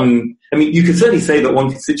 that one. I mean, you could certainly say that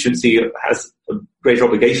one constituency has a greater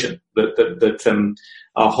obligation. That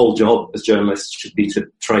our whole job as journalists should be to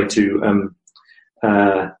try to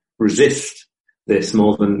resist this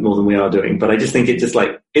more than we are doing. But I just think it's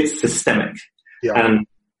systemic. Yeah. And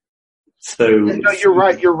so you're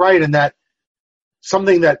right. You're right in that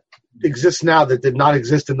something that exists now that did not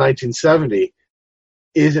exist in 1970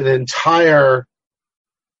 is an entire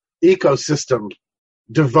ecosystem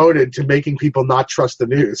devoted to making people not trust the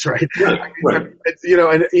news, right? Right.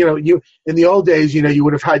 You in the old days, you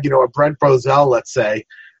would have had, a Brent Bozell, let's say,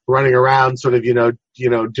 running around sort of,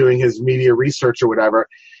 doing his media research or whatever,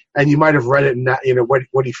 and you might have read it in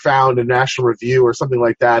what he found in National Review or something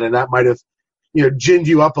like that, and that might have, ginned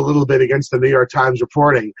you up a little bit against the New York Times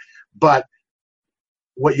reporting. But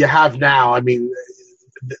what you have now, I mean,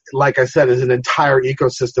 like I said, is an entire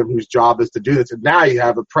ecosystem whose job is to do this, and now you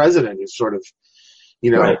have a president who's sort of,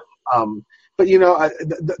 right. But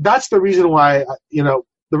that's the reason why, the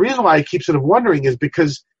reason why I keep sort of wondering is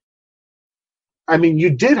because, I mean,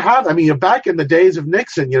 back in the days of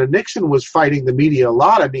Nixon, Nixon was fighting the media a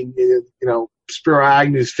lot. I mean, Spiro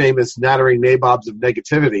Agnew's famous nattering nabobs of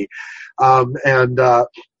negativity. But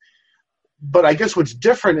I guess what's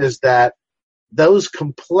different is that those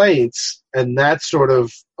complaints and that sort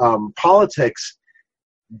of politics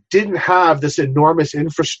didn't have this enormous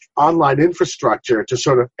online infrastructure to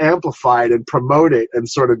sort of amplify it and promote it and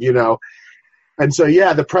sort of, and so,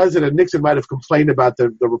 the president Nixon might have complained about the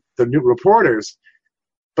new reporters,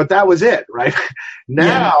 but that was it, right?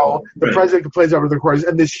 Now the president complains over the reporters,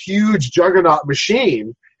 and this huge juggernaut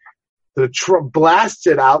machine that Trump blasts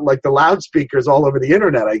it out like the loudspeakers all over the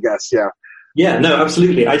internet, I guess. Yeah. Yeah, no,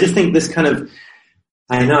 absolutely. I just think this kind of,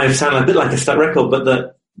 I know I sound a bit like a stuck record,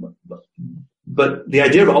 but the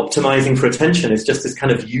idea of optimizing for attention is just this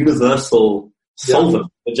kind of universal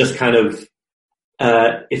solvent that just kind of,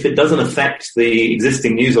 if it doesn't affect the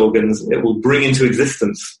existing news organs, it will bring into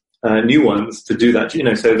existence new ones to do that.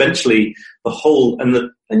 So eventually the whole,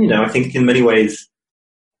 I think in many ways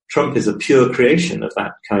Trump is a pure creation of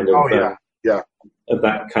that kind of, of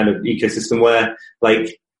that kind of ecosystem where,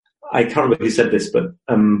 like, I can't remember who said this, but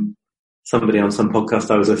somebody on some podcast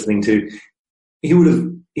I was listening to, he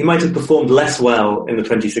might have performed less well in the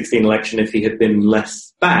 2016 election if he had been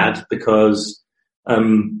less bad, because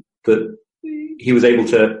he was able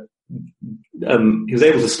to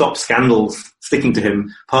stop scandals sticking to him,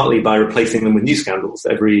 partly by replacing them with new scandals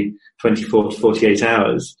every 24 to 48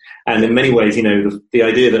 hours. And in many ways, the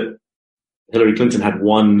idea that Hillary Clinton had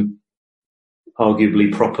one arguably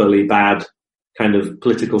properly bad kind of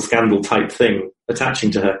political scandal type thing attaching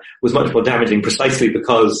to her was much more damaging, precisely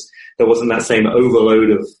because there wasn't that same overload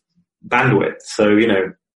of bandwidth. So,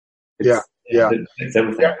 it's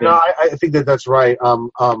everything. Yeah, no, I think that's right.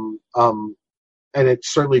 And it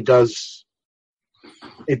certainly does.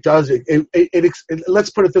 It does. Let's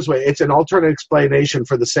put it this way: it's an alternate explanation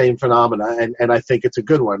for the same phenomena, and I think it's a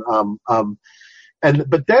good one.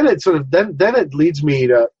 But then it sort of then it leads me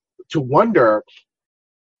to wonder.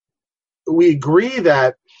 We agree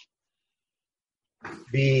that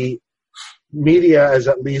the media is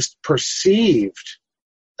at least perceived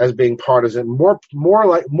as being partisan, more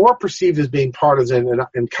perceived as being partisan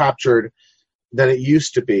and captured than it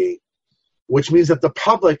used to be, which means that the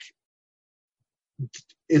public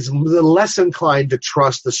is less inclined to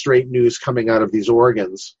trust the straight news coming out of these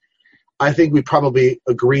organs. I think we probably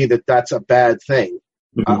agree that that's a bad thing.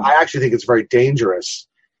 Mm-hmm. I actually think it's very dangerous.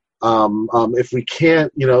 If we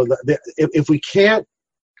can't, if we can't,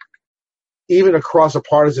 even across a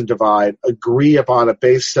partisan divide, agree upon a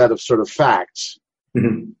base set of sort of facts,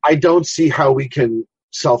 mm-hmm. I don't see how we can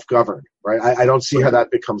self-govern, right? I don't see how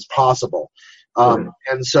that becomes possible. And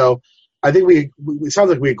so I think it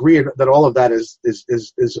sounds like we agree that all of that is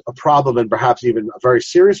a problem, and perhaps even a very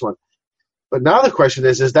serious one. But now the question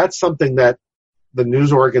is that something that the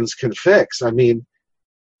news organs can fix? I mean,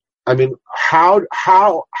 how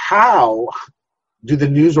do the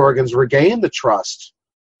news organs regain the trust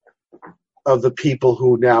of the people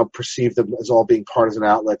who now perceive them as all being partisan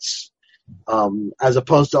outlets, as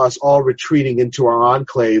opposed to us all retreating into our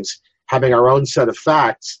enclaves, having our own set of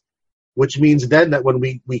facts, which means then that when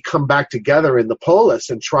we come back together in the polis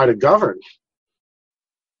and try to govern,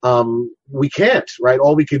 we can't, right?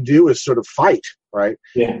 All we can do is sort of fight, right?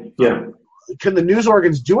 Yeah. Can the news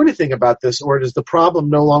organs do anything about this, or is the problem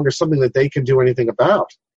no longer something that they can do anything about?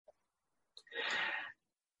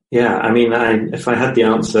 Yeah, I mean, if I had the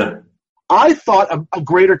answer, I thought a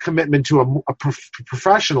greater commitment to a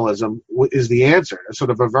professionalism is the answer.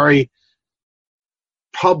 Sort of a very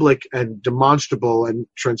public and demonstrable and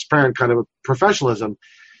transparent kind of a professionalism.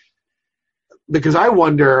 Because I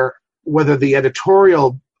wonder whether the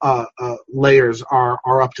editorial layers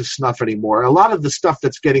are up to snuff anymore. A lot of the stuff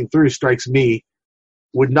that's getting through, strikes me,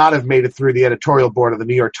 would not have made it through the editorial board of the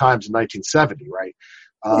New York Times in 1970, right?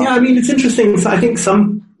 Yeah, I mean, it's interesting. I think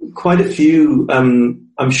quite a few,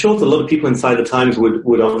 I'm sure that a lot of people inside the Times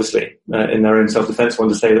would obviously, in their own self-defense,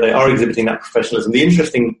 want to say that they are exhibiting that professionalism. The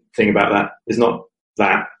interesting thing about that is not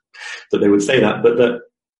that they would say that, but that,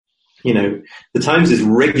 you know, the Times is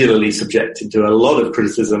regularly subjected to a lot of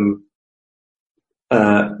criticism,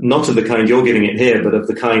 not of the kind you're giving it here, but of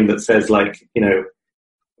the kind that says, like, you know,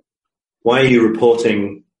 why are you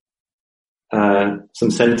reporting some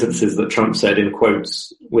sentences that Trump said in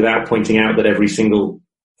quotes without pointing out that every single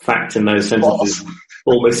fact in those sentences is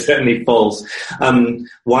almost certainly false?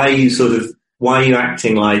 Why are you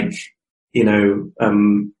acting like, you know,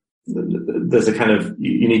 there's a kind of,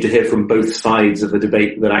 you need to hear from both sides of a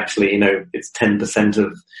debate that actually, you know, it's 10%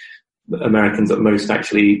 of Americans at most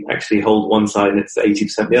actually hold one side and it's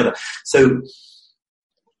 80% the other. So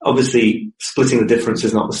obviously splitting the difference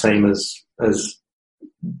is not the same as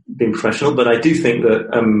being professional, but I do think that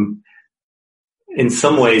in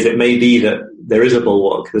some ways it may be that there is a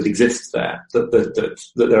bulwark that exists there, that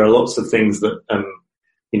there are lots of things that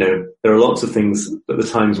you know, there are lots of things that the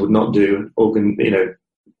Times would not do, or, you know,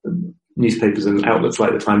 newspapers and outlets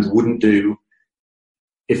like the Times wouldn't do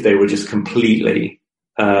if they were just completely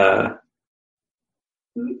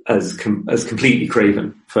as completely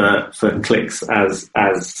craven for clicks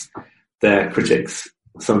as their critics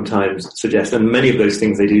sometimes suggest. And many of those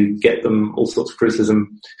things, they do get them all sorts of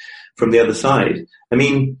criticism from the other side. I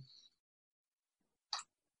mean,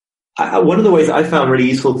 one of the ways I found really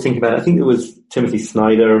useful to think about, I think it was Timothy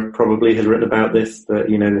Snyder probably has written about this, the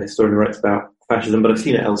historian who writes about fascism, but I've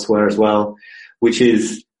seen it elsewhere as well, which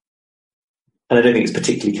is, and I don't think it's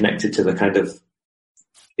particularly connected to the kind of,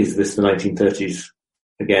 is this the 1930s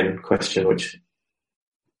again question, which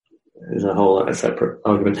is a separate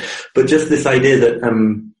argument, but just this idea that,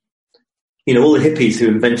 you know, all the hippies who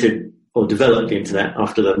invented or developed the internet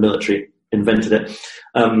after the military invented it,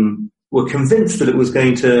 were convinced that it was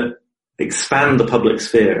going to expand the public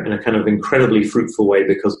sphere in a kind of incredibly fruitful way,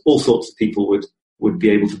 because all sorts of people would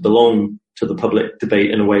be able to belong to the public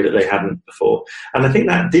debate in a way that they hadn't before. And I think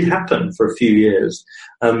that did happen for a few years.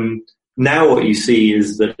 Now what you see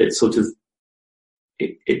is that it sort of,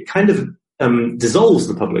 it kind of dissolves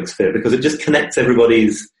the public sphere, because it just connects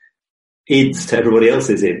everybody's ids to everybody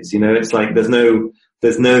else's ids. You know, it's like there's no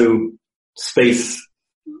space,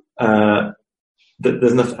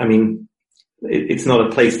 there's nothing, I mean, it's not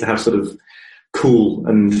a place to have sort of cool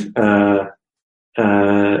and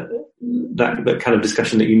that kind of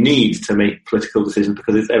discussion that you need to make political decisions,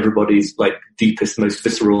 because it's everybody's like deepest, most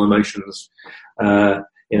visceral emotions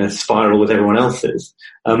in a spiral with everyone else's.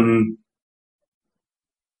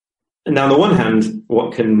 Now, on the one hand,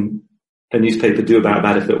 what can a newspaper do about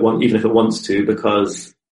that even if it wants to,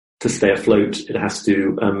 because to stay afloat, it has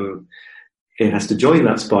to join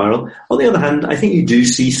that spiral. On the other hand, I think you do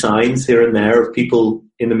see signs here and there of people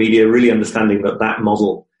in the media really understanding that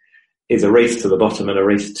model is a race to the bottom and a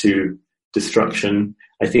race to destruction.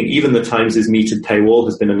 I think even the Times' metered paywall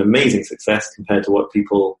has been an amazing success compared to what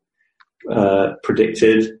people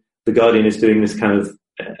predicted. The Guardian is doing this kind of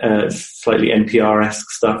slightly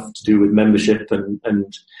NPR-esque stuff to do with membership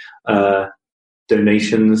and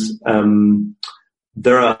donations.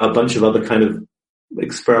 There are a bunch of other kind of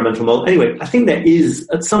experimental models. Anyway, I think there is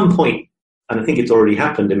at some point, and I think it's already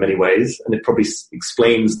happened in many ways, and it probably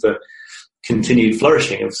explains the continued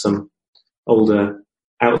flourishing of some older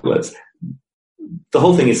outlets. The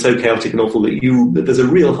whole thing is so chaotic and awful that there's a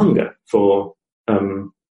real hunger for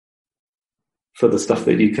the stuff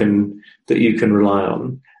that you can rely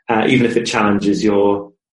on, even if it challenges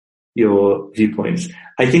your viewpoints.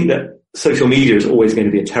 I think that social media is always going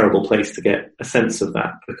to be a terrible place to get a sense of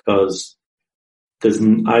that, because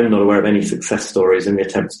I'm not aware of any success stories in the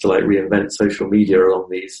attempts to like reinvent social media along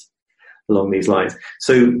these lines.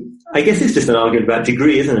 So I guess it's just an argument about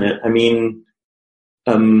degree, isn't it? I mean,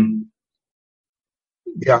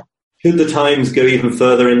 yeah. Should the Times go even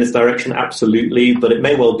further in this direction? Absolutely, but it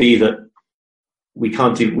may well be that we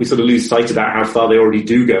sort of lose sight about how far they already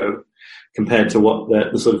do go compared to what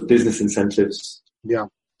the sort of business incentives. Yeah.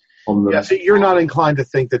 On them. Yeah. So you're not inclined to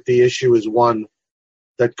think that the issue is one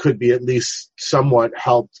that could be at least somewhat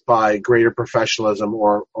helped by greater professionalism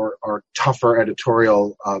or tougher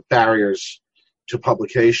editorial barriers to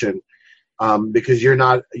publication, because you're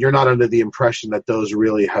not under the impression that those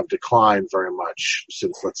really have declined very much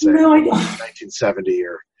since, let's say, 1970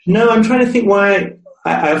 or. No, I'm trying to think why.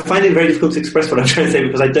 I find it very difficult to express what I'm trying to say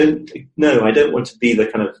because I don't want to be the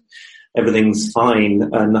kind of everything's fine,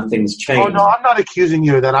 nothing's changed. Oh, no, I'm not accusing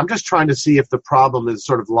you of that. I'm just trying to see if the problem is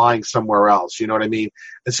sort of lying somewhere else. You know what I mean?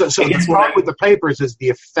 And so the problem with the papers is the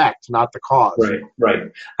effect, not the cause.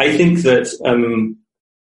 Right. I think that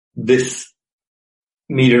this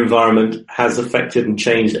media environment has affected and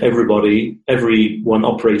changed everyone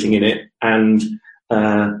operating in it, and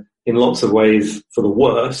in lots of ways for the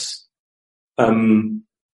worse. And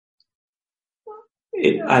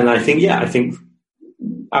I think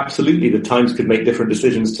absolutely the Times could make different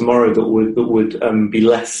decisions tomorrow that would be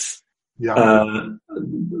less, that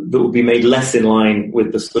would be made less in line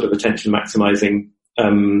with the sort of attention maximizing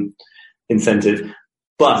incentive.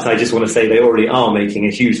 But I just want to say they already are making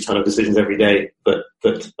a huge ton of decisions every day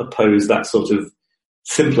that oppose that sort of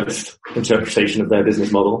simplest interpretation of their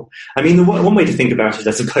business model. I mean, one way to think about it,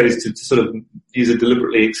 I suppose, to sort of use a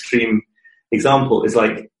deliberately extreme example, is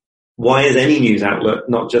like, why is any news outlet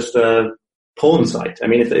not just a porn site? I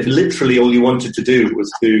mean, if literally all you wanted to do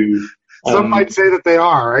was to... Some might say that they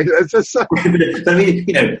are, right? It's just... I mean,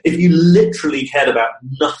 if you literally cared about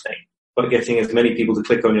nothing but getting as many people to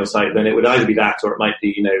click on your site, then it would either be that or it might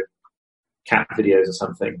be, cat videos or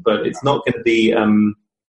something. But it's not going to be... And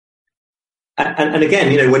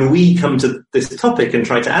again, when we come to this topic and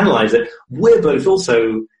try to analyze it, we're both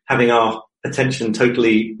also having our attention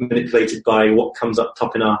totally manipulated by what comes up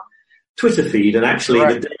top in our Twitter feed. And actually,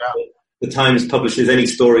 the Times publishes any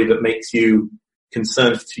story that makes you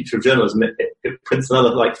concerned for the future of journalism. It prints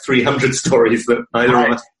another 300 stories that neither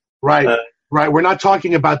of us. Right. We're not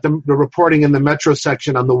talking about the reporting in the Metro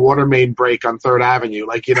section on the water main break on 3rd Avenue,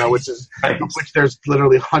 which is which there's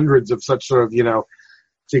literally hundreds of such sort of,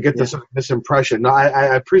 so you get this sort of misimpression. No,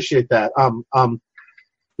 I appreciate that.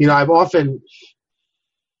 I've often,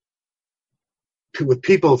 with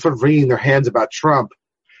people sort of wringing their hands about Trump,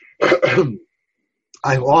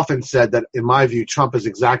 I've often said that, in my view, Trump is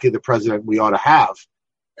exactly the president we ought to have,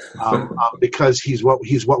 because he's what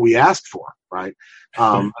we asked for, right?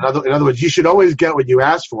 In other words, you should always get what you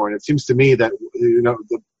ask for, and it seems to me that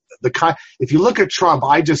if you look at Trump,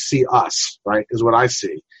 I just see us, right? Is what I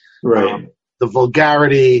see, right? The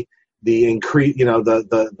vulgarity, the increase, the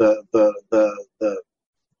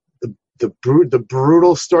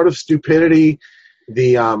brutal sort of stupidity,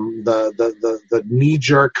 the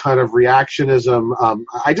knee-jerk kind of reactionism.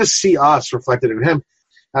 I just see us reflected in him.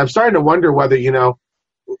 And I'm starting to wonder whether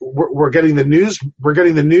we're getting the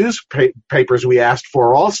newspapers we asked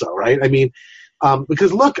for also, right? I mean,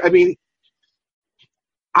 because look, I mean,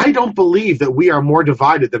 I don't believe that we are more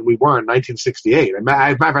divided than we were in 1968. As a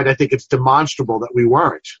matter of fact, I think it's demonstrable that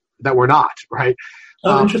we're not, right?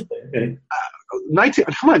 Oh, interesting. Okay.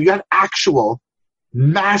 Come on, you had actual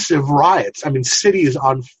massive riots. I mean, cities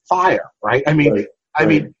on fire, right? I mean,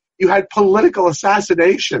 you had political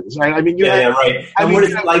assassinations, right? I mean, right. And what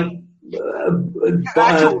is it like?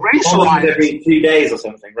 Actual racial riots every 2 days or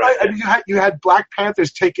something, right? I mean, you had Black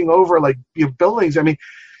Panthers taking over buildings. I mean,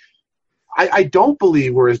 I don't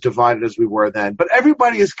believe we're as divided as we were then, but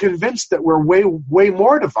everybody is convinced that we're way, way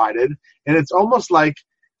more divided, and it's almost like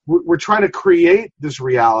we're trying to create this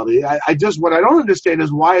reality. What I don't understand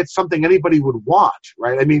is why it's something anybody would want,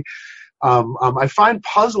 right? I mean, I find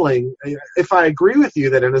puzzling, if I agree with you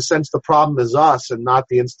that in a sense the problem is us and not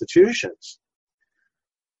the institutions.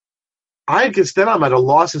 I guess then I'm at a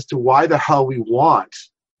loss as to why the hell we want.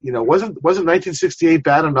 Wasn't 1968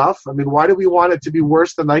 bad enough? I mean, why do we want it to be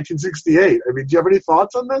worse than 1968? I mean, do you have any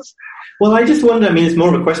thoughts on this? Well, I just wonder, I mean, it's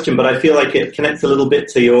more of a question, but I feel like it connects a little bit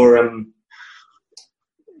to your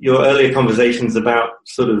earlier conversations about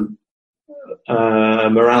sort of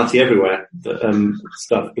morality everywhere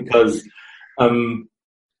stuff, because the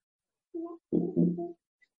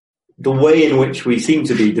way in which we seem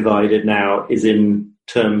to be divided now is in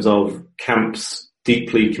terms of camps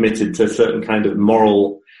deeply committed to certain kind of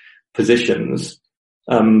moral positions,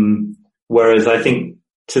 whereas I think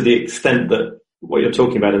to the extent that what you're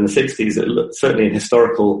talking about in the 60s, certainly in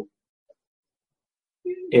historical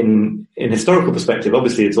perspective,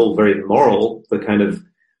 obviously it's all very moral, the kind of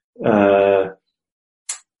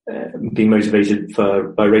being motivated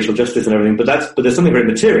by racial justice and everything, but there's something very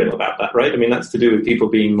material about that, right? I mean, that's to do with people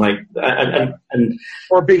being like and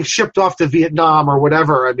or being shipped off to Vietnam or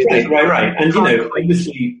whatever. I mean, right. And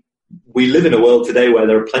obviously, we live in a world today where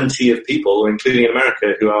there are plenty of people, including in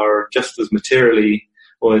America, who are just as materially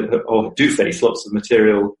or do face lots of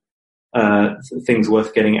material things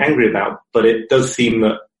worth getting angry about. But it does seem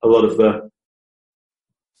that a lot of the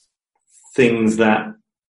things that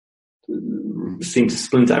seem to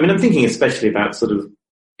splinter. I mean, I'm thinking especially about sort of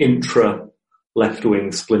intra left-wing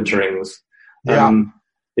splinterings. Yeah.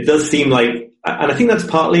 It does seem like, and I think that's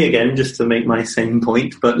partly, again, just to make my same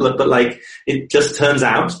point, but like, it just turns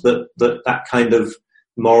out that kind of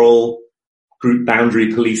moral group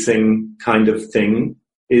boundary policing kind of thing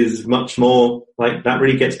is much more like, that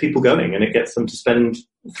really gets people going, and it gets them to spend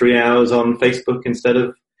 3 hours on Facebook instead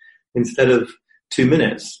of 2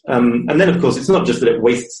 minutes. And then, of course, it's not just that it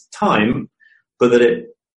wastes time, but that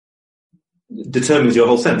it determines your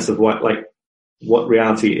whole sense of what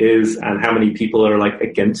reality is and how many people are like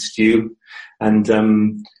against you. And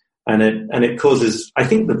it causes, I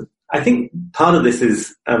think part of this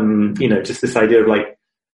is, just this idea of like,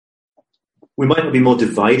 we might not be more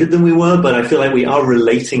divided than we were, but I feel like we are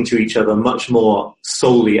relating to each other much more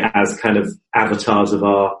solely as kind of avatars of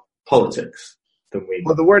our politics than we.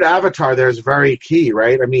 Well, the word avatar there is very key,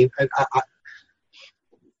 right? I mean,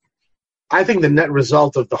 I think the net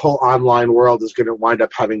result of the whole online world is going to wind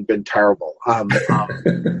up having been terrible.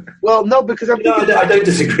 Well, no, because I don't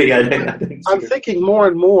disagree. I don't disagree. I'm thinking more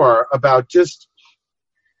and more about just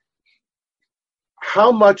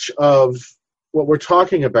how much of what we're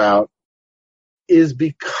talking about is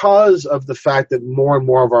because of the fact that more and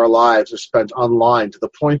more of our lives are spent online, to the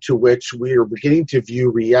point to which we are beginning to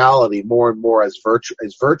view reality more and more as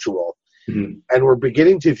virtual. Mm-hmm. And we're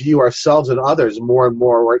beginning to view ourselves and others more and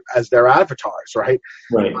more as their avatars, right?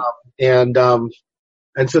 Right. And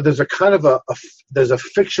so there's a kind of there's a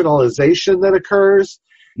fictionalization that occurs,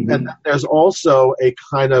 mm-hmm. and there's also a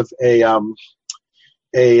kind of an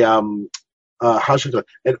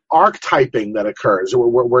archetyping that occurs,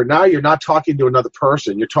 where now you're not talking to another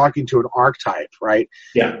person, you're talking to an archetype, right?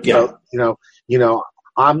 Yeah. So,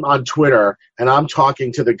 I'm on Twitter and I'm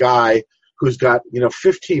talking to the guy who's got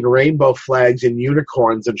 15 rainbow flags and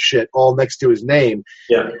unicorns and shit all next to his name.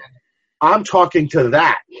 Yeah. I'm talking to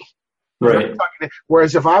that. Right.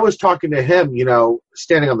 Whereas if I was talking to him,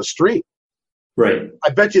 standing on the street, right,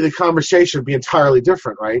 I bet you the conversation would be entirely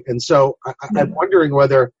different, right? And so I'm wondering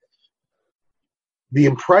whether the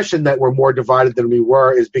impression that we're more divided than we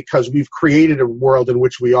were is because we've created a world in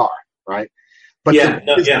which we are, right? But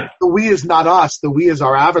the we is not us. The we is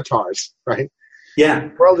our avatars, right? Yeah.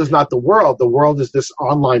 The world is not the world. The world is this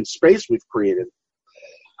online space we've created.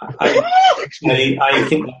 I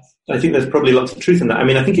think there's probably lots of truth in that. I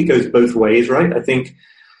mean, I think it goes both ways, right? I think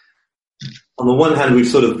on the one hand, we've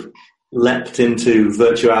sort of leapt into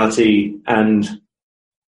virtuality and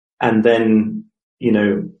then,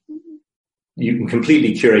 you can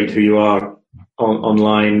completely curate who you are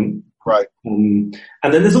online. Right. And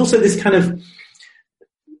then there's also this kind of,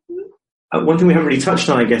 one thing we haven't really touched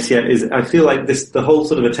on, I guess, yet is I feel like the whole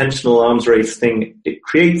sort of attentional arms race thing, it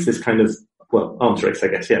creates this kind of, arms race, I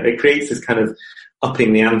guess, yeah. It creates this kind of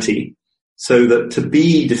upping the ante so that to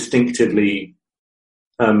be distinctively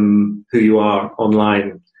who you are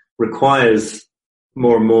online requires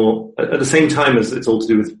more and more, at the same time as it's all to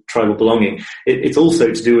do with tribal belonging, it's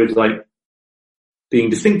also to do with like being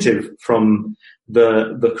distinctive from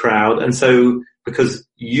the crowd. And so because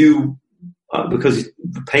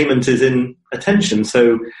the payment is in attention.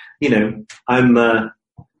 So,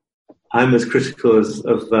 I'm as critical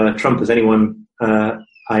of Trump as anyone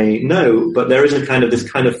I know, but there is this kind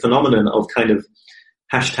of phenomenon of kind of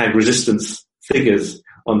hashtag resistance figures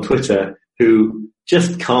on Twitter who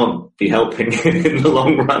just can't be helping in the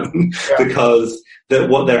long run, because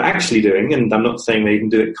what they're actually doing, and I'm not saying they even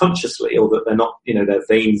do it consciously or that they're not, their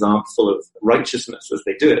veins aren't full of righteousness as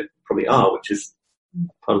they do it, probably are, which is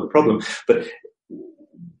part of the problem. But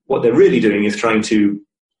what they're really doing is trying to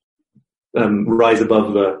rise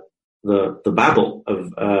above the babble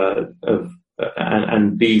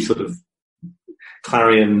and be sort of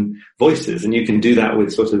clarion voices, and you can do that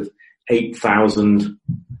with sort of 8,000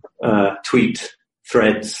 tweet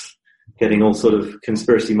threads getting all sort of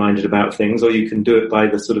conspiracy minded about things, or you can do it by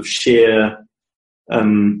the sort of sheer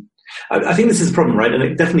I think this is a problem, right? And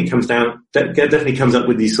it definitely comes up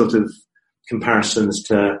with these sort of comparisons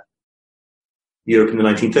to Europe in the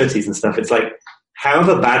 1930s and stuff. It's like,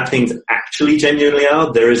 however bad things actually genuinely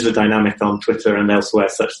are, there is a dynamic on Twitter and elsewhere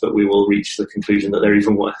such that we will reach the conclusion that they're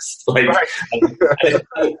even worse. Like,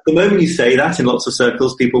 the moment you say that in lots of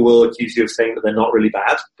circles, people will accuse you of saying that they're not really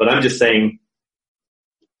bad. But I'm just saying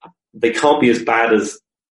they can't be as bad as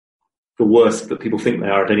the worst that people think they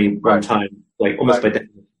are at any one time, like almost by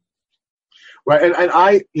definition. Right, and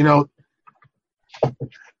I,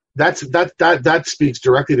 that speaks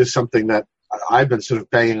directly to something that I've been sort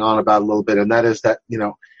of banging on about a little bit, and that is that,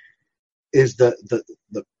 is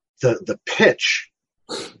the pitch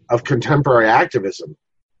of contemporary activism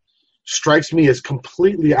strikes me as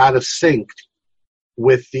completely out of sync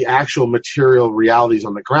with the actual material realities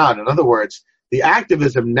on the ground. In other words, the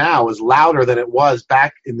activism now is louder than it was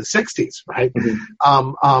back in the 60s, right?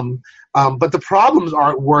 Mm-hmm. But the problems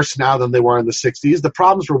aren't worse now than they were in the 60s. The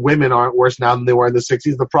problems for women aren't worse now than they were in the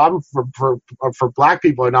 60s. The problems for black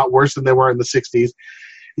people are not worse than they were in the 60s.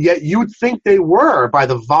 Yet you would think they were by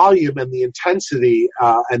the volume and the intensity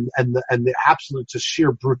and the absolute just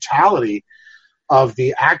sheer brutality of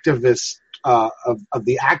the activists of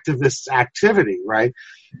the activists' activity, right?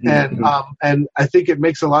 Mm-hmm. And I think it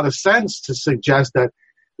makes a lot of sense to suggest that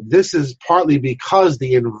this is partly because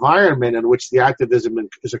the environment in which the activism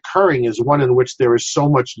is occurring is one in which there is so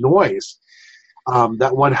much noise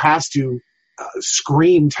that one has to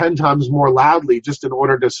scream 10 times more loudly just in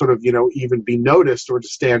order to sort of, even be noticed or to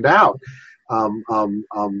stand out. I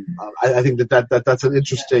think that's an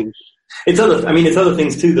interesting. It's other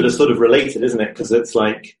things too that are sort of related, isn't it? Because it's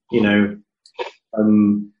like,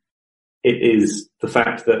 it is the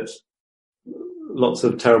fact that lots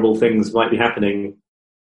of terrible things might be happening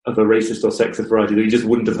of a racist or sexist variety that you just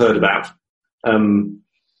wouldn't have heard about in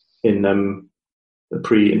the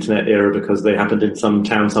pre-internet era because they happened in some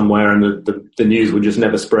town somewhere and the news would just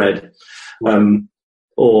never spread.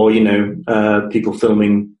 Or people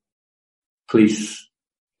filming police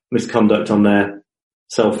misconduct on their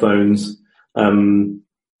cell phones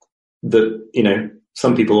that,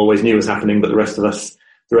 some people always knew was happening, but the rest of us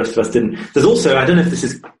didn't. There's also, I don't know if this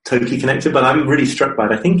is totally connected, but I'm really struck by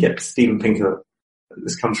it. I think it's Steven Pinker.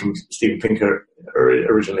 This comes from Steven Pinker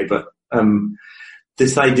originally, but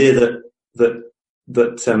this idea that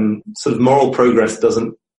sort of moral progress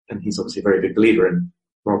doesn't, and he's obviously a very big believer in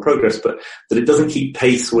moral progress, but that it doesn't keep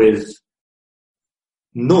pace with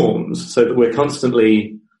norms, so that we're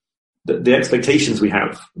constantly, the expectations we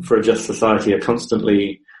have for a just society are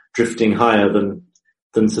constantly drifting higher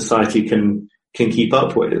than society can keep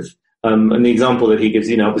up with. And the example that he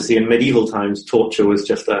gives, obviously in medieval times, torture was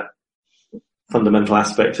just a fundamental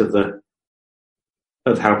aspect of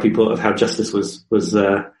how justice was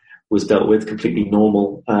dealt with, completely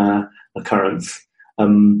normal occurrence.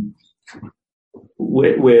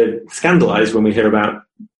 We're scandalized when we hear about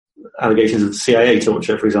allegations of CIA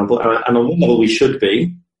torture, for example, and on one level we should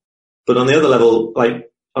be, but on another level,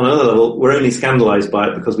 we're only scandalized by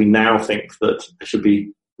it because we now think that there should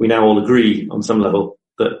be, we now all agree on some level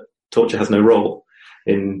that torture has no role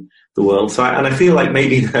in the world. So, I feel like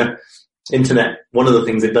maybe the internet, one of the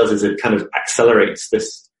things it does is it kind of accelerates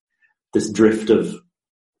this drift of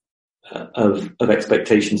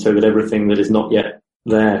expectation, so that everything that is not yet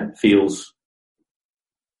there feels.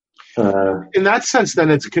 In that sense, then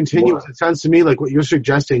it's continuous. It sounds to me like what you're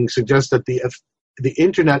suggesting suggests that the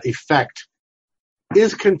internet effect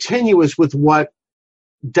is continuous with what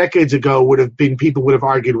decades ago people would have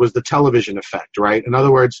argued was the television effect, right? In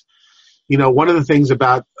other words, one of the things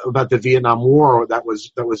about the Vietnam War that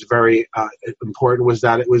was very important was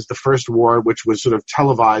that it was the first war which was sort of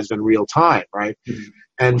televised in real time, right? Mm-hmm.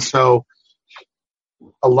 And so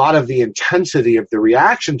a lot of the intensity of the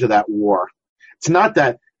reaction to that war, it's not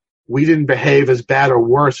that we didn't behave as bad or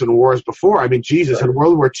worse in wars before. I mean, Jesus, in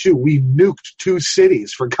World War II, we nuked 2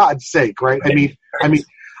 cities, for God's sake, right? I mean,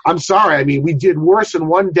 I'm sorry. I mean, we did worse in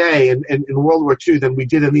one day in World War II than we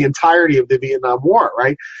did in the entirety of the Vietnam War,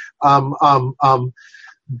 right?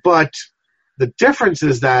 But the difference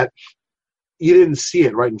is that you didn't see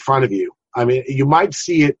it right in front of you. I mean, you might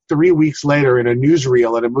see it 3 weeks later in a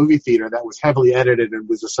newsreel at a movie theater that was heavily edited and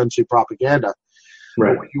was essentially propaganda.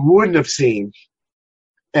 Right. But what you wouldn't have seen,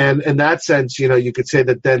 and in that sense, you could say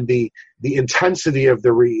that then the intensity of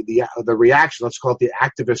the reaction, let's call it the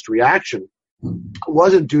activist reaction,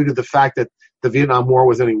 wasn't due to the fact that the Vietnam War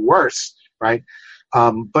was any worse, right?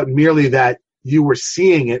 But merely that you were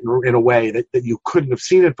seeing it in a way that you couldn't have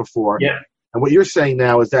seen it before. Yeah. And what you're saying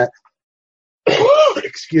now is that,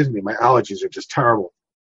 excuse me, my allergies are just terrible.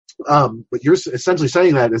 What you're essentially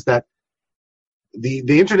saying that is that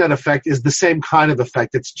the internet effect is the same kind of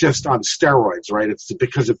effect. It's just on steroids, right? It's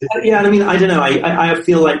because of the... Yeah, I mean, I don't know. I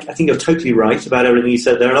feel like, I think you're totally right about everything you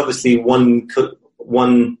said there. And obviously one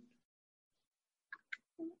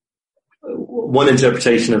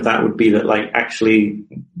interpretation of that would be that, like, actually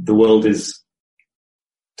the world is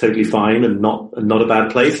totally fine and not a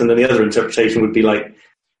bad place. And then the other interpretation would be like,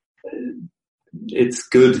 it's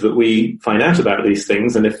good that we find out about these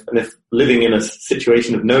things. And if living in a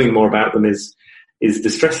situation of knowing more about them is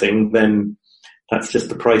distressing, then that's just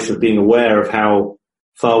the price of being aware of how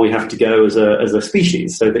far we have to go as a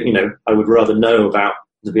species. So that, I would rather know about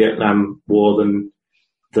the Vietnam War than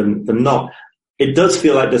not. It does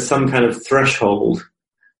feel like there's some kind of threshold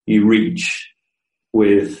you reach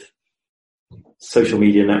with social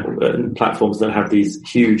media network platforms that have these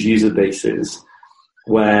huge user bases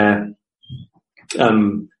where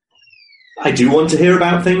I do want to hear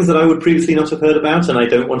about things that I would previously not have heard about, and I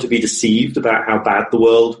don't want to be deceived about how bad the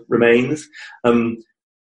world remains. But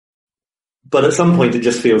at some point, it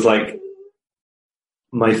just feels like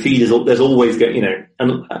my feed there's always going,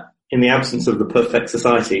 and in the absence of the perfect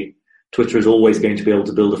society, Twitter is always going to be able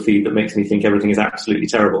to build a feed that makes me think everything is absolutely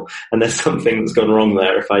terrible. And there's something that's gone wrong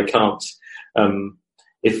there if I can't,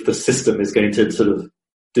 if the system is going to sort of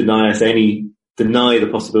deny the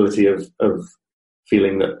possibility of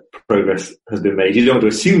feeling that progress has been made. You don't want to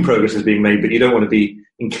assume progress is being made, but you don't want to be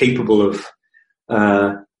incapable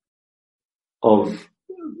of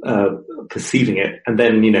perceiving it. And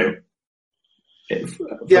then, you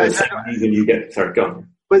get, sorry, go on.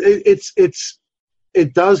 But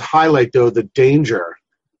it does highlight, though, the danger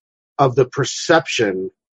of the perception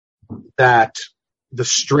that the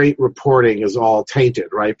straight reporting is all tainted,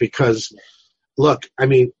 right? Because, look, I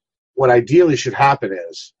mean, what ideally should happen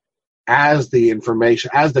is, as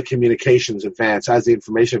the communications advance, as the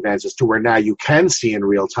information advances to where now you can see in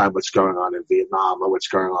real time what's going on in Vietnam or what's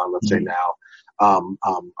going on, let's say now,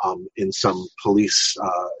 in some police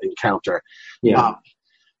encounter. Yeah.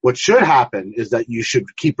 What should happen is that you should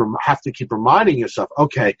have to keep reminding yourself,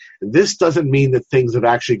 okay, this doesn't mean that things have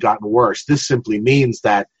actually gotten worse. This simply means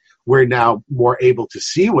that we're now more able to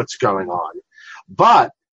see what's going on.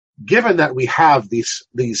 But given that we have these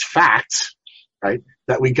facts, right,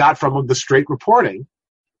 that we got from the straight reporting,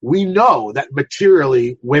 we know that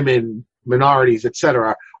materially women, minorities,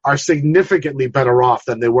 etc., are significantly better off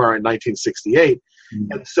than they were in 1968.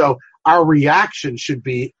 Mm-hmm. And so our reaction should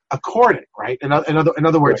be according, right? In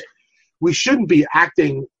other words, we shouldn't be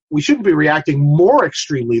reacting more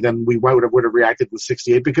extremely than we would have reacted in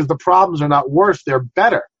 68 because the problems are not worse, they're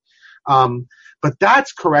better. But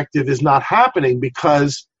that's corrective is not happening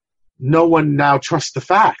because no one now trusts the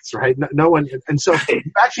facts, right? No one, and so you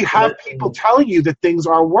actually have people telling you that things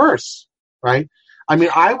are worse, right? I mean,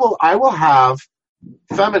 I will have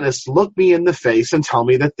feminists look me in the face and tell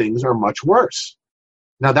me that things are much worse.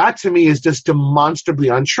 Now that to me is just demonstrably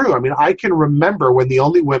untrue. I mean, I can remember when the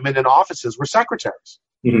only women in offices were secretaries.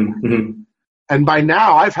 Mm-hmm. And by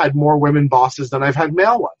now I've had more women bosses than I've had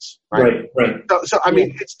male ones, right? Right. So I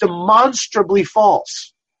mean, it's demonstrably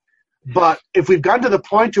false. But if we've gotten to the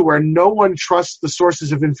point to where no one trusts the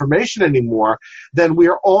sources of information anymore, then we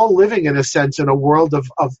are all living, in a sense, in a world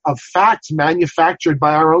of facts manufactured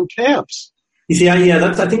by our own camps. You see,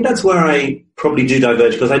 I think that's where I probably do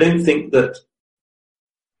diverge, because I don't think that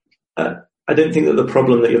the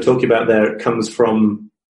problem that you're talking about there comes from.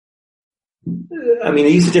 I mean, are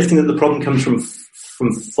you suggesting that the problem comes from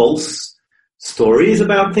false stories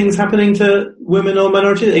about things happening to women or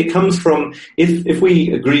minorities? It comes from, if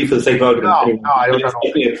we agree for the sake of argument, I don't know.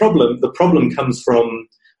 A problem. The problem comes from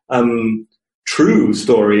true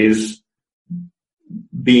stories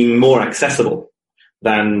being more accessible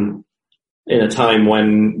than in a time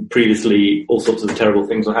when previously all sorts of terrible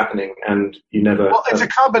things were happening and you never... Well, it's a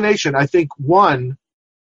combination. I think one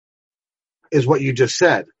is what you just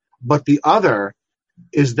said, but the other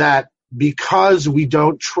is that because we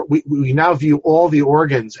don't, we now view all the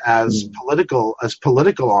organs as political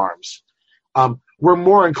arms. We're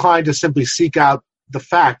more inclined to simply seek out the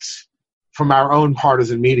facts from our own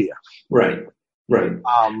partisan media. Right.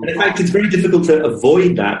 And in fact, it's very difficult to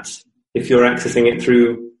avoid that if you're accessing it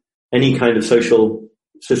through any kind of social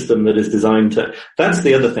system that is designed to. That's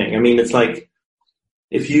the other thing. I mean, it's like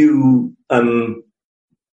if you're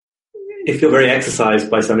very exercised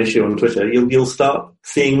by some issue on Twitter, you'll start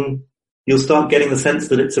getting the sense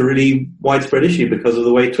that it's a really widespread issue because of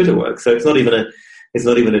the way Twitter works. So it's not even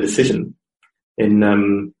a decision in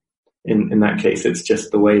that case. It's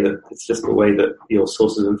just the way that your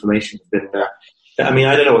sources of information have been. I mean,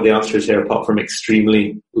 I don't know what the answer is here, apart from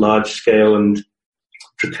extremely large scale and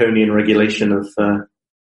draconian regulation of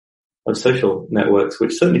social networks,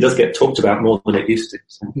 which certainly does get talked about more than it used to.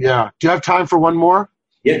 So. Yeah. Do you have time for one more?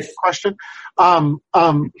 Yes. Question.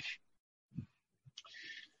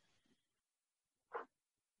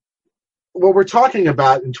 What we're talking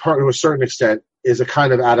about, to a certain extent, is a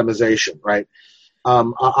kind of atomization, right?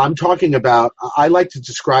 I'm talking about. I like to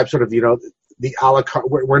describe sort of, the a la carte.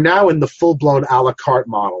 We're now in the full-blown a la carte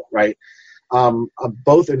model, right?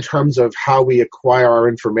 Both in terms of how we acquire our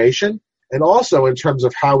information and also in terms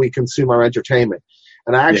of how we consume our entertainment.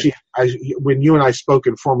 And I actually, when you and I spoke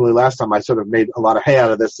informally last time, I sort of made a lot of hay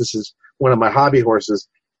out of this. This is one of my hobby horses.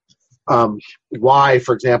 Why,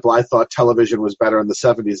 for example, I thought television was better in the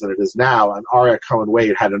 70s than it is now. And Aria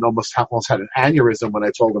Cohen-Wade had almost had an aneurysm when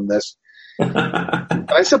I told him this.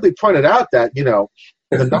 I simply pointed out that, you know,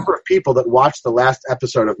 the number of people that watched the last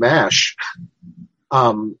episode of MASH,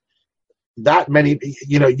 that many,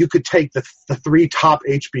 you know, you could take the 3 top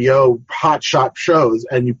HBO hotshot shows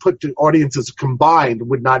and you put the audiences combined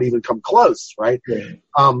would not even come close, right? Yeah.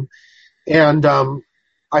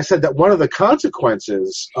 I said that one of the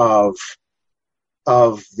consequences of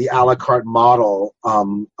the a la carte model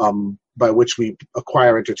by which we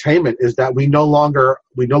acquire entertainment is that we no longer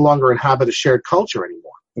inhabit a shared culture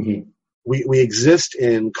anymore. Mm-hmm. We exist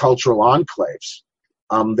in cultural enclaves.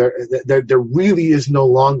 There really is no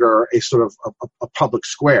longer a sort of a public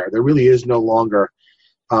square. There really is no longer,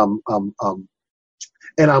 and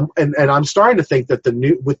I'm starting to think that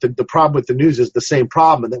the problem with the news is the same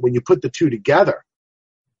problem, and that when you put the two together,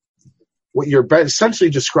 what you're essentially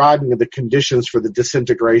describing are the conditions for the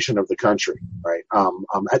disintegration of the country, right?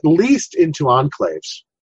 At least into enclaves.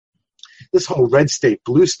 This whole red state,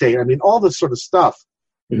 blue state, I mean, all this sort of stuff.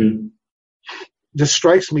 Mm-hmm. Just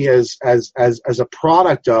strikes me as a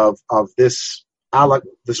product of this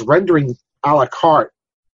this rendering a la carte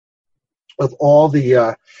of all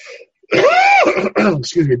the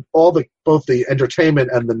excuse me, both the entertainment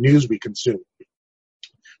and the news we consume.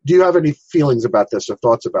 Do you have any feelings about this or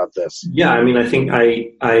thoughts about this? Yeah, I mean, I think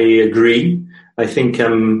I agree. I think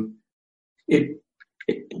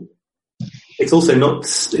it's also not.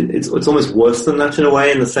 It's almost worse than that in a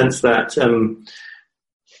way, in the sense that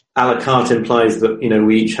a la carte implies that, you know,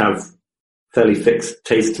 we each have fairly fixed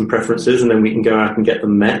tastes and preferences, and then we can go out and get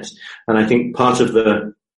them met. And I think part of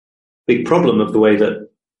the big problem of the way that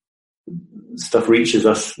stuff reaches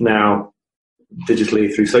us now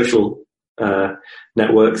digitally through social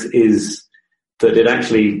networks is that it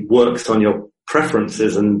actually works on your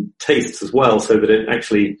preferences and tastes as well, so that it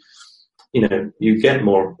actually, you know, you get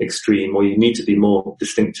more extreme, or you need to be more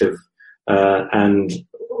distinctive, and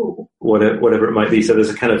whatever it might be. So there's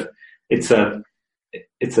a kind of, it's a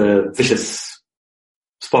vicious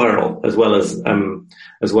spiral, as well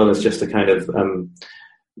as just a kind of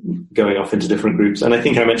going off into different groups. And I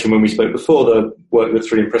think I mentioned when we spoke before the work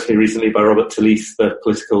that's really impressed me recently by Robert Talisse, the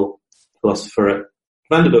political philosopher at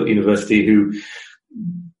Vanderbilt University, who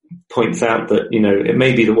points out that, you know, it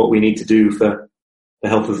may be that what we need to do for the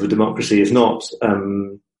health of the democracy is not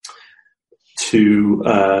to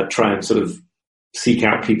try and sort of seek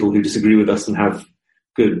out people who disagree with us and have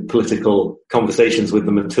good political conversations with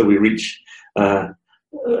them until we reach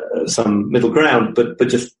some middle ground, but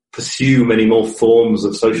just pursue many more forms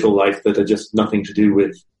of social life that are just nothing to do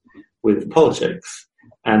with politics.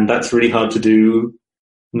 And that's really hard to do,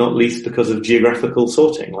 not least because of geographical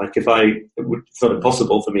sorting. Like, it's not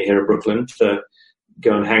impossible for me here in Brooklyn to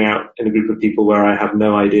go and hang out in a group of people where I have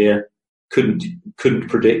no idea, couldn't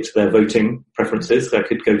predict their voting preferences. I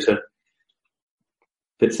could go to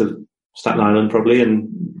bits of Staten Island probably, and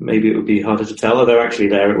maybe it would be harder to tell, although actually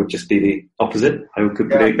there it would just be the opposite. I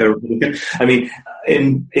could predict their Republican. I mean,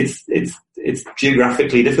 it's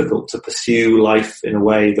geographically difficult to pursue life in a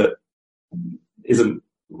way that isn't,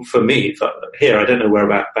 for me, here, I don't know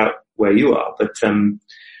about where you are, but to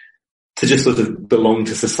just sort of belong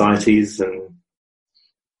to societies and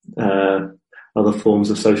other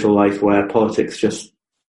forms of social life where politics just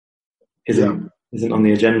isn't on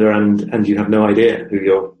the agenda, and you have no idea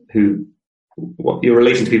what you're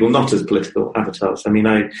relating to people not as political avatars. I mean,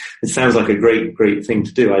 it sounds like a great thing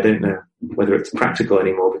to do. I don't know whether it's practical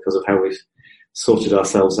anymore because of how we've sorted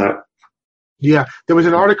ourselves out. Yeah, there was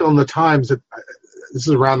an article in the Times that this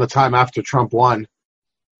is around the time after Trump won,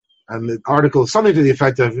 and the article is something to the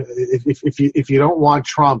effect of, if you don't want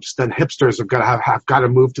Trumps, then hipsters have got to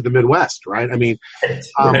move to the Midwest, right? I mean,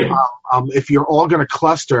 right. If you're all going to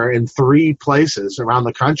cluster in 3 places around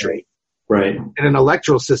the country, right, in an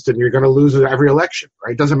electoral system, you're going to lose every election,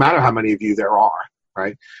 right? It doesn't matter how many of you there are,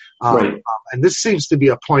 right? Right. And this seems to be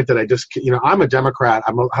a point that I'm a Democrat.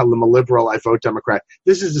 I'm a liberal. I vote Democrat.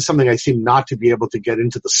 This is just something I seem not to be able to get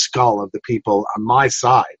into the skull of the people on my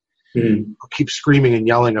side. Mm-hmm. Who keep screaming and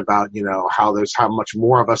yelling about, how much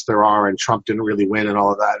more of us there are, and Trump didn't really win and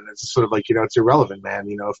all of that. And it's sort of like, it's irrelevant, man.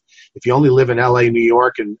 If you only live in LA, New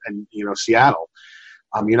York, and Seattle,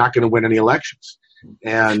 you're not going to win any elections.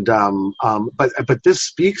 And but this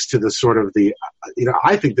speaks to the sort of the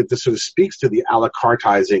I think that this sort of speaks to the a la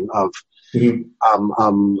carteizing of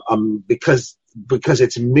because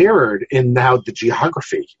it's mirrored in now the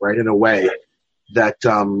geography, right, in a way that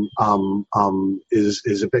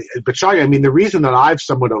is a bit. But shocking. I mean, the reason that I've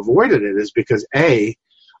somewhat avoided it is because I'm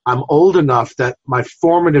old enough that my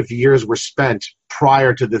formative years were spent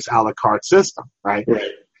prior to this a la carte system, right?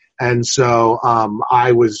 And so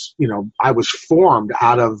I was formed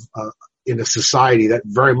out of in a society that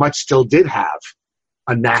very much still did have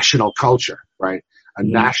a national culture, right? A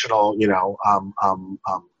national,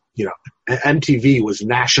 MTV was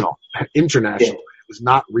national, international. It was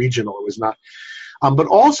not regional. It was not, but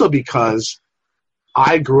also because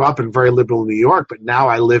I grew up in very liberal New York, but now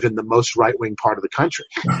I live in the most right-wing part of the country.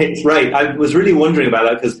 Right. I was really wondering about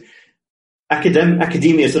that because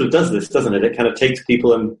academia sort of does this, doesn't it? It kind of takes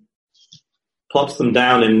people and plops them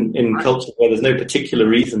down in culture where there's no particular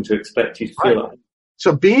reason to expect you to feel like.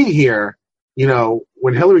 So being here,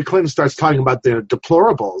 when Hillary Clinton starts talking about the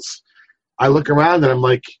deplorables, I look around and I'm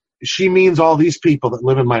like, she means all these people that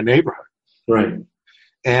live in my neighborhood. Right.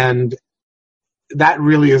 And that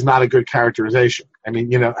really is not a good characterization. They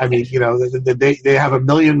have a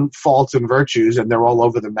million faults and virtues and they're all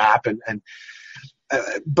over the map.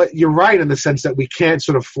 But you're right in the sense that we can't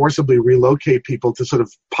sort of forcibly relocate people to sort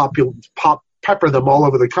of pepper them all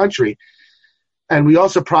over the country. And we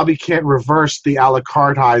also probably can't reverse the a la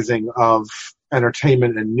carteizing of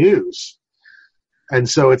entertainment and news. And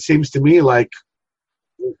so it seems to me like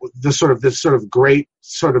this sort of great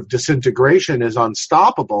sort of disintegration is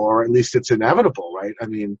unstoppable, or at least it's inevitable, right?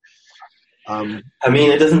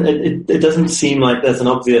 It doesn't seem like there's an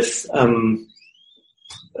obvious, there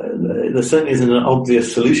certainly isn't an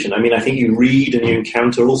obvious solution. I think you read and you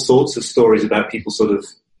encounter all sorts of stories about people sort of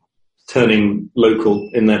turning local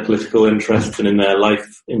in their political interests and in their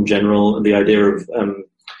life in general. The idea of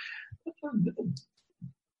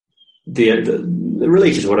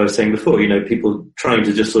related to what I was saying before, people trying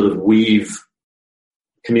to just sort of weave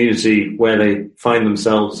community where they find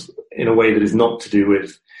themselves in a way that is not to do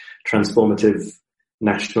with transformative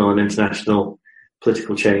national and international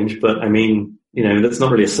political change. But that's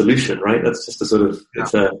not really a solution, right? That's just a sort of,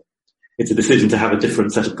 it's a decision to have a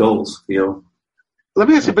different set of goals for your. Let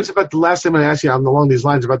me ask you a bit about the last thing I'm going to ask you along these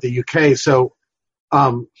lines about the UK. So,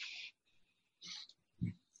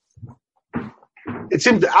 it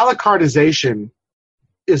seems the a la carteization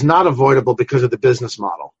is not avoidable because of the business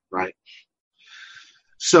model, right?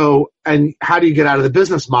 So, and how do you get out of the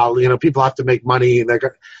business model? People have to make money.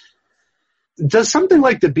 Does something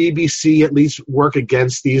like the BBC at least work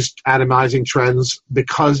against these atomizing trends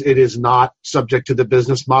because it is not subject to the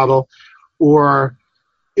business model? Or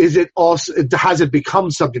is it also, has it become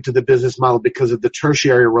subject to the business model because of the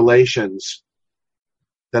tertiary relations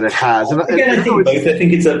that it has? I think both.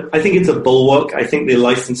 I think it's a bulwark. I think the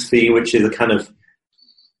license fee, which is a kind of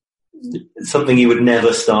something you would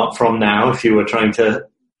never start from now if you were trying to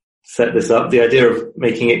set this up. The idea of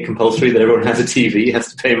making it compulsory that everyone has a TV,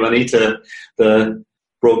 has to pay money to the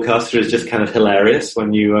broadcaster is just kind of hilarious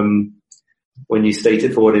when you state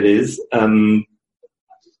it for what it is.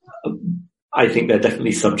 I think they're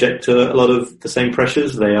definitely subject to a lot of the same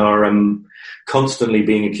pressures. They are constantly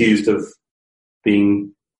being accused of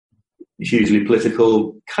being hugely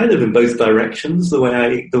political, kind of in both directions. The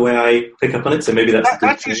way I pick up on it. So maybe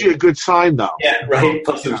that's usually a good sign, though. Yeah, right.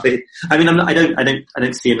 Possibly. I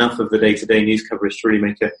don't see enough of the day-to-day news coverage to really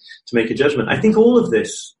make a judgment. I think all of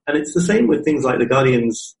this, and it's the same with things like the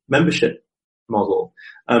Guardian's membership model.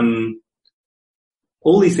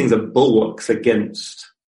 All these things are bulwarks against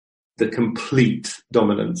the complete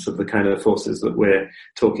dominance of the kind of forces that we're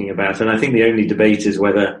talking about. And I think the only debate is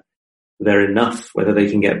whether they're enough, whether they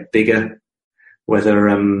can get bigger, whether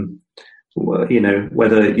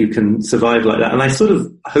you can survive like that. And I sort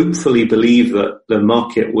of hopefully believe that the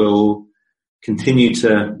market will continue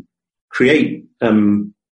to create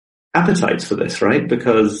appetites for this, right?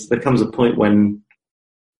 Because there comes a point when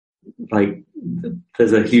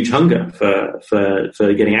there's a huge hunger for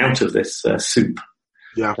getting out of this soup.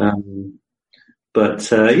 Yeah. I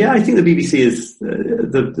think the BBC is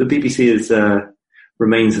the BBC is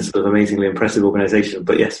remains a sort of amazingly impressive organisation.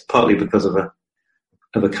 But yes, partly because of a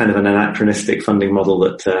kind of an anachronistic funding model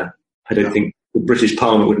that I don't think the British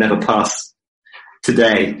Parliament would never pass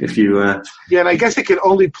today. If you and I guess it can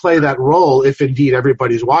only play that role if indeed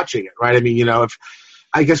everybody's watching it, right? If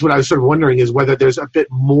I guess what I was sort of wondering is whether there's a bit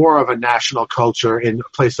more of a national culture in a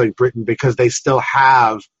place like Britain because they still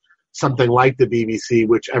have something like the BBC,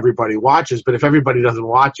 which everybody watches. But if everybody doesn't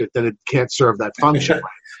watch it, then it can't serve that function.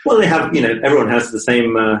 Well, they have, everyone has the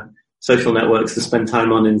same social networks to spend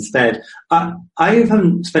time on instead. I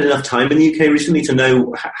haven't spent enough time in the UK recently to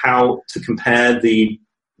know how to compare the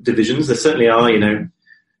divisions. There certainly are,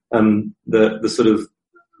 the sort of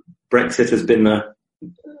Brexit has been the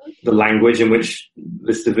language in which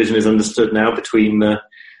this division is understood now between the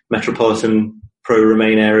metropolitan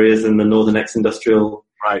pro-Remain areas and the northern ex-industrial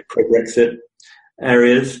pro-Brexit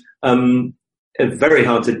areas. It's very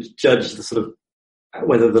hard to judge the sort of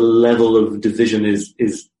whether the level of division is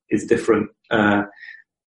different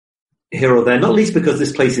here or there, not least because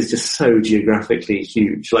this place is just so geographically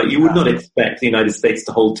huge. Like, you would not expect the United States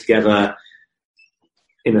to hold together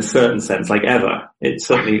in a certain sense, like ever. It's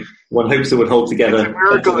certainly, one hopes it would hold together. It's a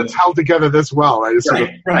miracle it's held together this well.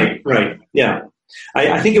 Right. Yeah.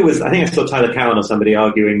 I think I saw Tyler Cowen or somebody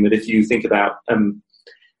arguing that if you think about,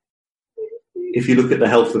 if you look at the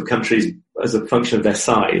health of countries as a function of their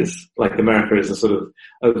size, like America is a sort of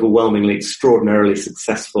overwhelmingly, extraordinarily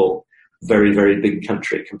successful, very, very big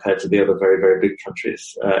country compared to the other very, very big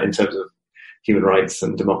countries in terms of human rights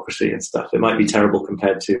and democracy and stuff. It might be terrible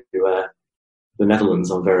compared to the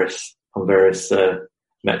Netherlands on various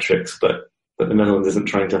metrics, but the Netherlands isn't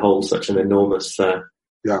trying to hold such an enormous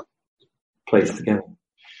place together.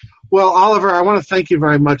 Well, Oliver, I want to thank you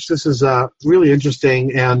very much. This is really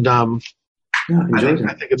interesting, and I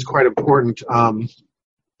think it's quite important.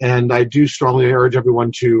 And I do strongly urge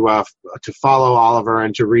everyone to follow Oliver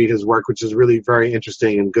and to read his work, which is really very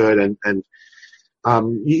interesting and good. And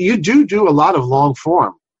you do a lot of long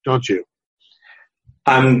form, don't you?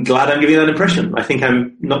 I'm glad I'm giving you that impression. I think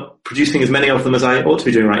I'm not producing as many of them as I ought to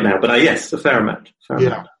be doing right now, but yes, a fair amount.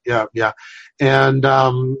 Yeah. And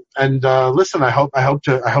listen, I hope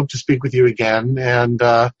to speak with you again, and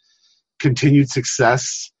continued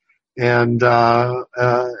success, and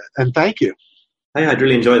thank you. Hey, I'd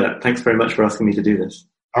really enjoy that. Thanks very much for asking me to do this.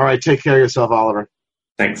 All right, take care of yourself, Oliver.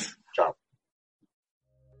 Thanks. Ciao.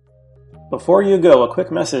 Before you go, a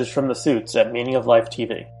quick message from the suits at Meaning of Life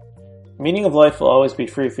TV. Meaning of Life will always be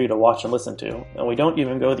free for you to watch and listen to, and we don't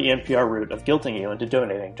even go the NPR route of guilting you into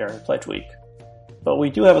donating during Pledge Week. But we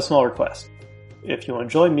do have a small request. If you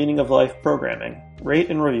enjoy Meaning of Life programming, rate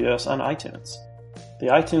and review us on iTunes. The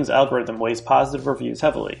iTunes algorithm weighs positive reviews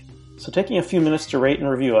heavily, so taking a few minutes to rate and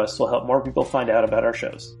review us will help more people find out about our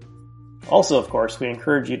shows. Also, of course, we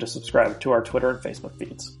encourage you to subscribe to our Twitter and Facebook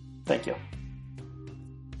feeds. Thank you.